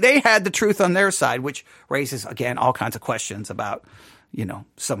they had the truth on their side, which raises, again, all kinds of questions about,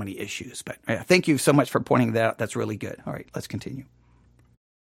 so many issues. But thank you so much for pointing that out. That's really good. All right, let's continue.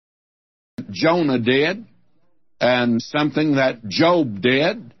 Jonah did, and something that Job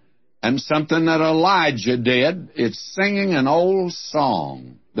did, and something that Elijah did. It's singing an old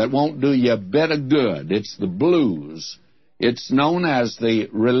song that won't do you a bit of good. It's the blues. It's known as the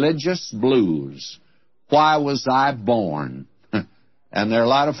religious blues. Why was I born? And there are a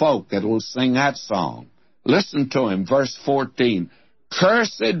lot of folk that will sing that song. Listen to him, verse 14.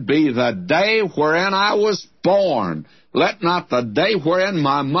 Cursed be the day wherein I was born. Let not the day wherein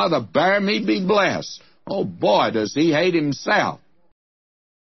my mother bare me be blessed. Oh boy, does he hate himself.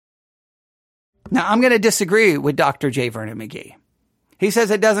 Now, I'm going to disagree with Dr. J. Vernon McGee. He says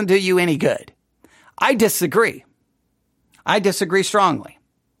it doesn't do you any good. I disagree. I disagree strongly.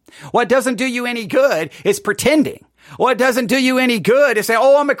 What doesn't do you any good is pretending. What doesn't do you any good is say,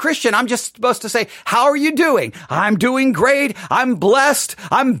 oh, I'm a Christian. I'm just supposed to say, how are you doing? I'm doing great. I'm blessed.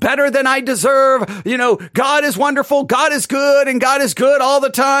 I'm better than I deserve. God is wonderful. God is good, and God is good all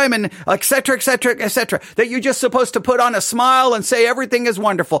the time, and et cetera, et cetera, et cetera. That you're just supposed to put on a smile and say everything is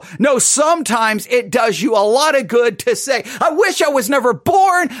wonderful. No, sometimes it does you a lot of good to say, I wish I was never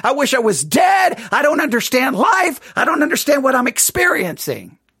born. I wish I was dead. I don't understand life. I don't understand what I'm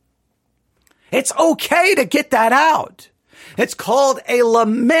experiencing. It's okay to get that out. It's called a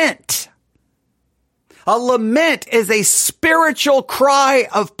lament. A lament is a spiritual cry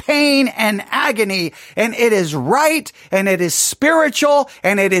of pain and agony, and it is right, and it is spiritual,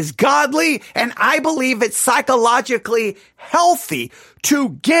 and it is godly, and I believe it's psychologically healthy to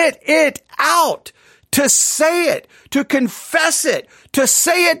get it out, to say it, to confess it, to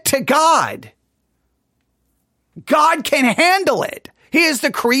say it to God. God can handle it. He is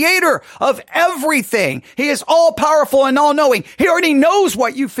the creator of everything. He is all powerful and all knowing. He already knows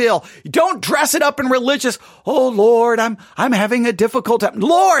what you feel. Don't dress it up in religious. Oh Lord, I'm having a difficult time.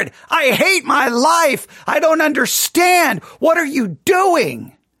 Lord, I hate my life. I don't understand. What are you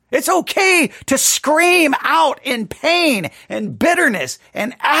doing? It's okay to scream out in pain and bitterness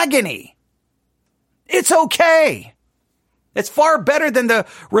and agony. It's okay. It's far better than the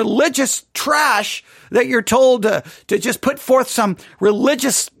religious trash that you're told to just put forth some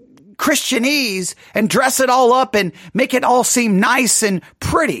religious Christianese and dress it all up and make it all seem nice and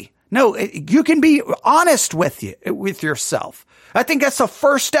pretty. No, you can be honest with yourself. I think that's the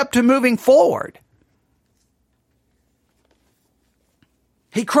first step to moving forward.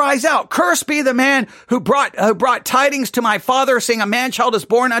 He cries out, "Cursed be the man who brought tidings to my father, saying, a man-child is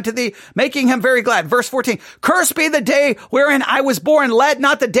born unto thee, making him very glad." Verse 14, "Cursed be the day wherein I was born. Let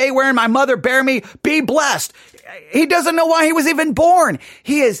not the day wherein my mother bare me be blessed." He doesn't know why he was even born.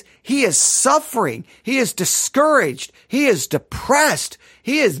 He is suffering. He is discouraged. He is depressed.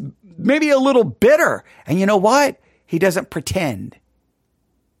 He is maybe a little bitter. And you know what? He doesn't pretend.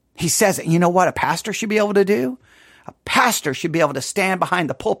 He says, you know what a pastor should be able to do? A pastor should be able to stand behind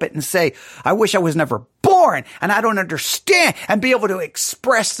the pulpit and say, "I wish I was never born and I don't understand," and be able to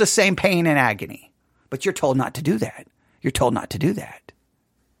express the same pain and agony. But you're told not to do that. You're told not to do that.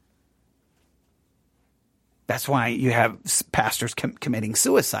 That's why you have pastors committing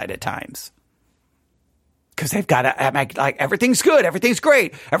suicide at times. Because they've got to act like everything's good, everything's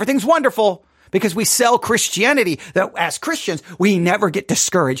great, everything's wonderful. Because we sell Christianity that as Christians, we never get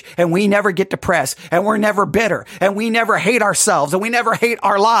discouraged and we never get depressed and we're never bitter and we never hate ourselves and we never hate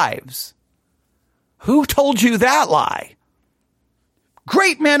our lives. Who told you that lie?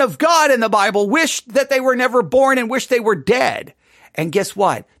 Great men of God in the Bible wished that they were never born and wished they were dead. And guess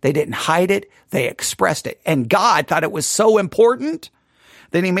what? They didn't hide it. They expressed it. And God thought it was so important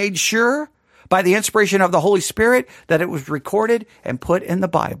that he made sure by the inspiration of the Holy Spirit that it was recorded and put in the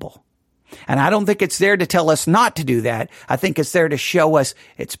Bible. And I don't think it's there to tell us not to do that. I think it's there to show us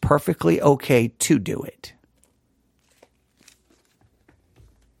it's perfectly okay to do it.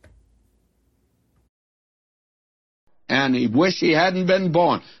 And he wished he hadn't been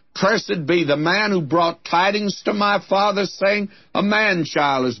born. "Cursed be the man who brought tidings to my father, saying, a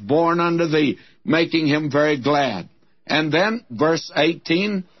man-child is born unto thee, making him very glad." And then, verse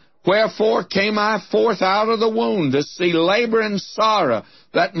 18, "Wherefore came I forth out of the womb to see labor and sorrow,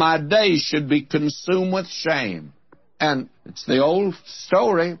 that my days should be consumed with shame." And it's the old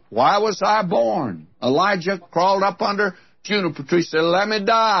story. Why was I born? Elijah crawled up under juniper tree, said, "Let me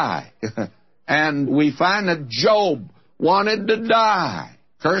die." And we find that Job wanted to die.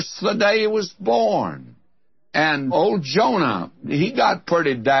 Cursed the day he was born. And old Jonah, he got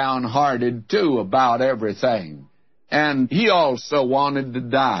pretty downhearted too about everything. And he also wanted to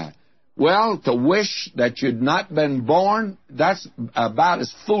die. Well, to wish that you'd not been born, that's about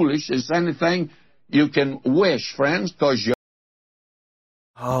as foolish as anything you can wish, friends, because you...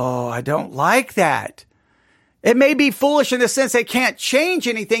 Oh, I don't like that. It may be foolish in the sense it can't change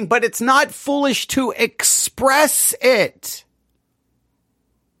anything, but it's not foolish to express it.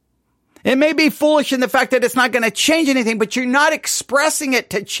 It may be foolish in the fact that it's not going to change anything, but you're not expressing it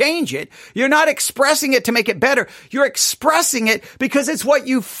to change it. You're not expressing it to make it better. You're expressing it because it's what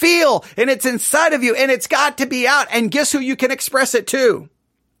you feel and it's inside of you and it's got to be out. And guess who you can express it to?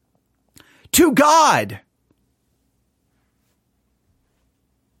 To God.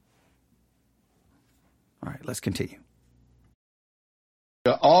 All right, let's continue.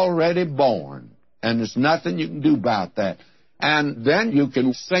 You're already born, and there's nothing you can do about that. And then you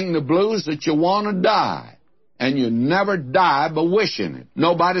can sing the blues that you want to die. And you never die by wishing it.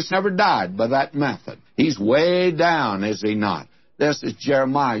 Nobody's never died by that method. He's way down, is he not? This is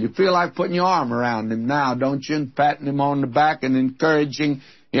Jeremiah. You feel like putting your arm around him now, don't you? And patting him on the back and encouraging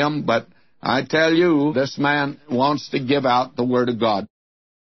him. But I tell you, this man wants to give out the Word of God.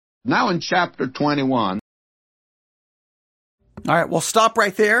 Now in chapter 21. All right, we'll stop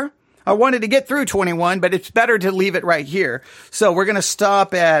right there. I wanted to get through 21, but it's better to leave it right here. So we're going to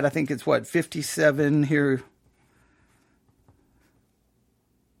stop at, I think it's 57 here.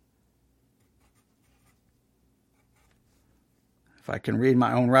 If I can read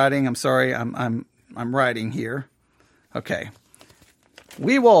my own writing, I'm sorry, I'm writing here. Okay.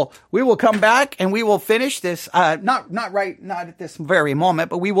 We will come back and we will finish this, not at this very moment,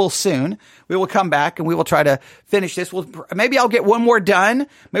 but we will soon. We will come back and we will try to finish this. Maybe I'll get one more done.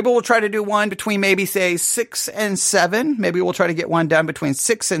 Maybe we'll try to do one between maybe say 6 and 7. Maybe we'll try to get one done between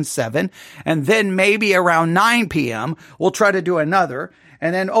 6 and 7. And then maybe around 9 p.m. we'll try to do another.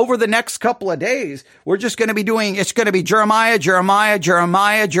 And then over the next couple of days, we're just going to be it's going to be Jeremiah,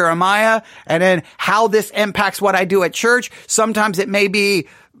 and then how this impacts what I do at church. Sometimes it may be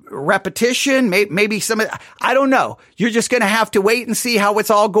repetition, maybe some, I don't know. You're just going to have to wait and see how it's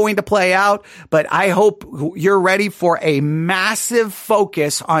all going to play out. But I hope you're ready for a massive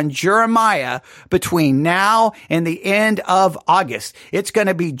focus on Jeremiah between now and the end of August. It's going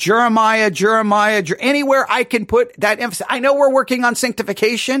to be Jeremiah, anywhere I can put that emphasis. I know we're working on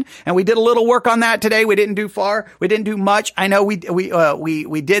sanctification and we did a little work on that today. We didn't do much. I know we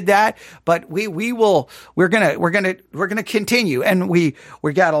did that, but we're going to continue, and we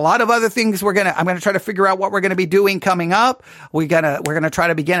got a lot of other things I'm going to try to figure out what we're going to be doing coming up. We're going to try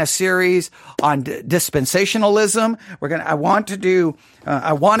to begin a series on dispensationalism. I want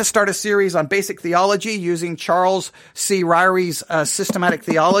to start a series on basic theology using Charles C. Ryrie's systematic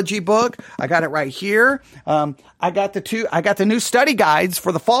theology book. I got it right here. I got the new study guides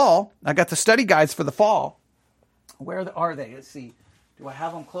for the fall. Where are they? Let's see. Do I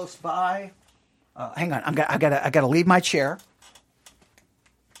have them close by? Hang on. I gotta leave my chair.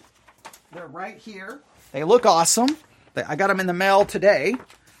 They're right here. They look awesome. I got them in the mail today.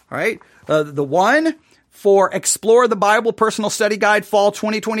 All right. The one for Explore the Bible Personal Study Guide Fall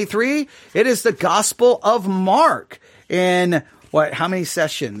 2023. It is the Gospel of Mark in how many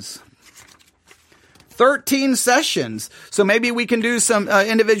sessions? 13 sessions. So maybe we can do some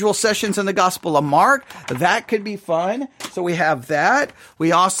individual sessions in the Gospel of Mark. That could be fun. So we have that.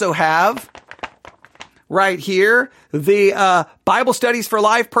 We also have right here the Bible Studies for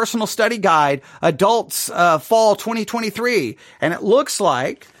Life Personal Study Guide, Adults Fall 2023. And it looks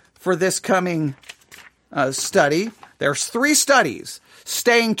like for this coming study, there's 3 studies.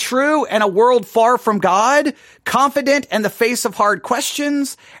 Staying True in a World Far from God, Confident in the Face of Hard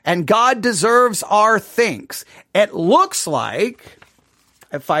Questions, and God Deserves Our Thanks. It looks like,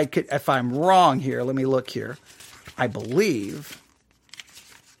 if I'm wrong here, let me look here. I believe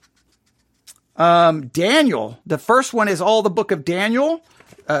Daniel. The first one is all the book of Daniel.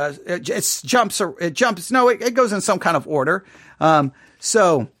 It goes in some kind of order. We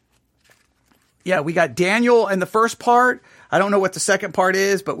got Daniel in the first part. I don't know what the second part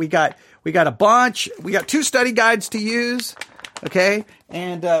is, but we got a bunch. We got 2 study guides to use. Okay.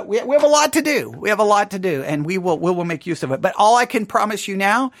 And, we have a lot to do. And we will make use of it. But all I can promise you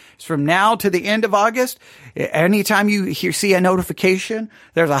now is from now to the end of August, anytime you see a notification,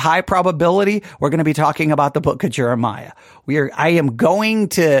 there's a high probability we're going to be talking about the book of Jeremiah. I am going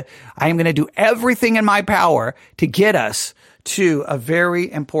to do everything in my power to get us to a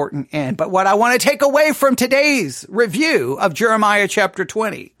very important end. But what I want to take away from today's review of Jeremiah chapter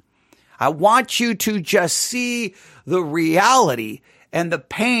 20, I want you to just see the reality and the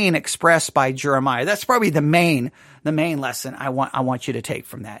pain expressed by Jeremiah. That's probably the main lesson I want you to take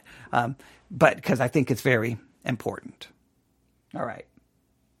from that. But because I think it's very important. All right.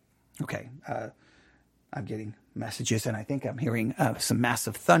 Okay. I'm getting messages, and I think I'm hearing some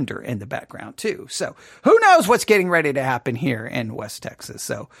massive thunder in the background too. So who knows what's getting ready to happen here in West Texas.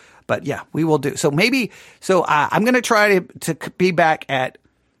 So, but yeah, we will do. So I'm going to try to be back at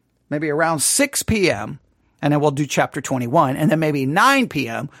maybe around 6 p.m. and then we'll do chapter 21. And then maybe 9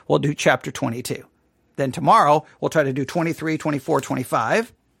 p.m. we'll do chapter 22. Then tomorrow we'll try to do 23, 24,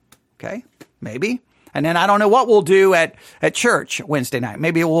 25. Okay. Maybe. And then I don't know what we'll do at church Wednesday night.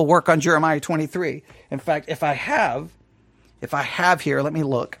 Maybe we'll work on Jeremiah 23. In fact, if I have here, let me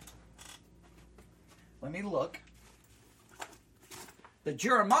look. The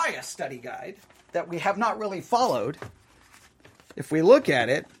Jeremiah study guide that we have not really followed. If we look at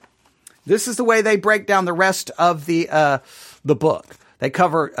it, this is the way they break down the rest of the book. They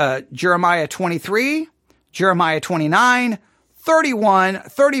cover Jeremiah 23, Jeremiah 29, 31,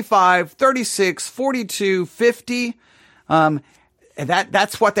 35, 36, 42, 50.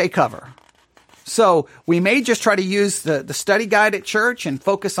 That's what they cover. So we may just try to use the study guide at church and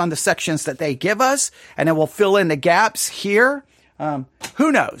focus on the sections that they give us, and then we'll fill in the gaps here.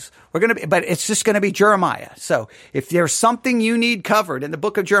 Who knows? But it's just going to be Jeremiah. So if there's something you need covered in the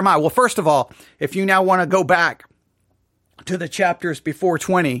book of Jeremiah, well, first of all, if you now want to go back to the chapters before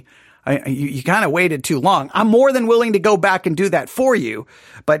 20, you kind of waited too long. I'm more than willing to go back and do that for you.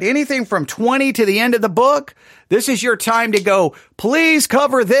 But anything from 20 to the end of the book, this is your time to go, please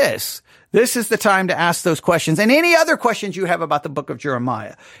cover this. This is the time to ask those questions. And any other questions you have about the book of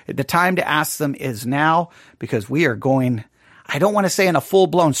Jeremiah, the time to ask them is now, because we are going, I don't want to say in a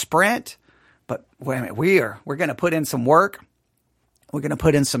full-blown sprint, but we're going to put in some work. We're going to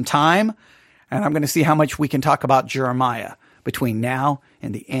put in some time, and I'm going to see how much we can talk about Jeremiah between now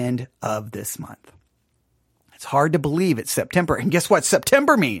and the end of this month. It's hard to believe it's September. And guess what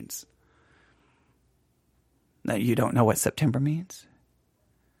September means? No, you don't know what September means?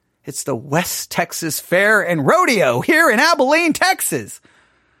 It's the West Texas Fair and Rodeo here in Abilene, Texas.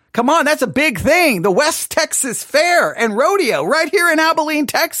 Come on, that's a big thing. The West Texas Fair and Rodeo right here in Abilene,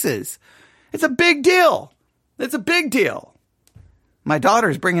 Texas. It's a big deal. It's a big deal. My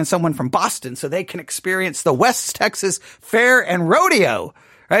daughter's bringing someone from Boston so they can experience the West Texas Fair and Rodeo,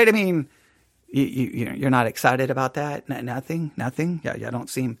 right? I mean, you're not excited about that? Nothing? Yeah,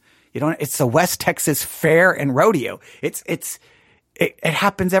 it's the West Texas Fair and Rodeo. It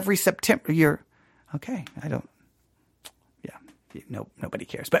happens every September. Okay. Nobody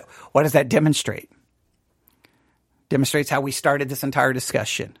cares. But what does that demonstrate? Demonstrates how we started this entire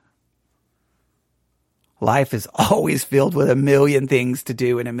discussion. Life is always filled with a million things to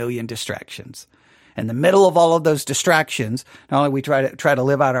do and a million distractions. In the middle of all of those distractions, not only we try to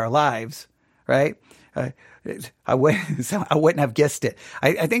live out our lives, right? I wouldn't have guessed it.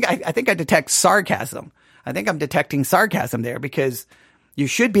 I think I detect sarcasm. I think I'm detecting sarcasm there, because you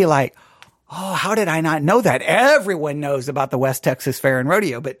should be like, oh, how did I not know that? Everyone knows about the West Texas Fair and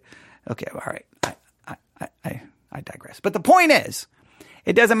Rodeo, but okay, all right. I digress. But the point is,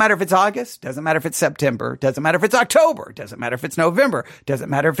 it doesn't matter if it's August, doesn't matter if it's September, doesn't matter if it's October, doesn't matter if it's November, doesn't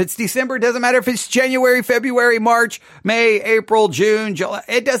matter if it's December, doesn't matter if it's January, February, March, May, April, June, July.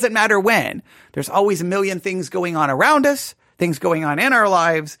 It doesn't matter when. There's always a million things going on around us, things going on in our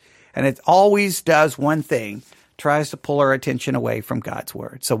lives, and it always does one thing, tries to pull our attention away from God's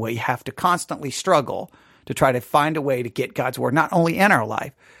word. So we have to constantly struggle to try to find a way to get God's word not only in our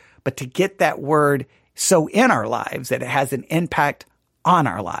life, but to get that word so in our lives that it has an impact on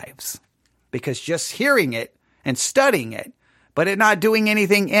our lives. Because just hearing it and studying it, but it not doing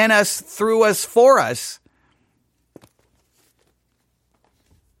anything in us, through us, for us,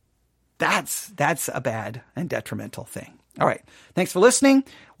 that's a bad and detrimental thing. All right. Thanks for listening.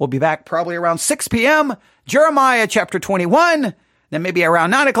 We'll be back probably around 6 p.m. Jeremiah chapter 21. Then maybe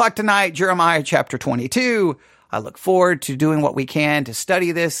around 9 o'clock tonight, Jeremiah chapter 22. I look forward to doing what we can to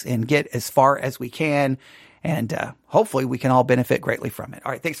study this and get as far as we can. And hopefully we can all benefit greatly from it.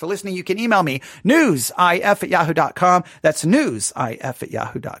 All right. Thanks for listening. You can email me, newsif@yahoo.com. That's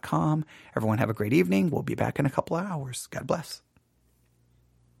newsif@yahoo.com. Everyone have a great evening. We'll be back in a couple of hours. God bless.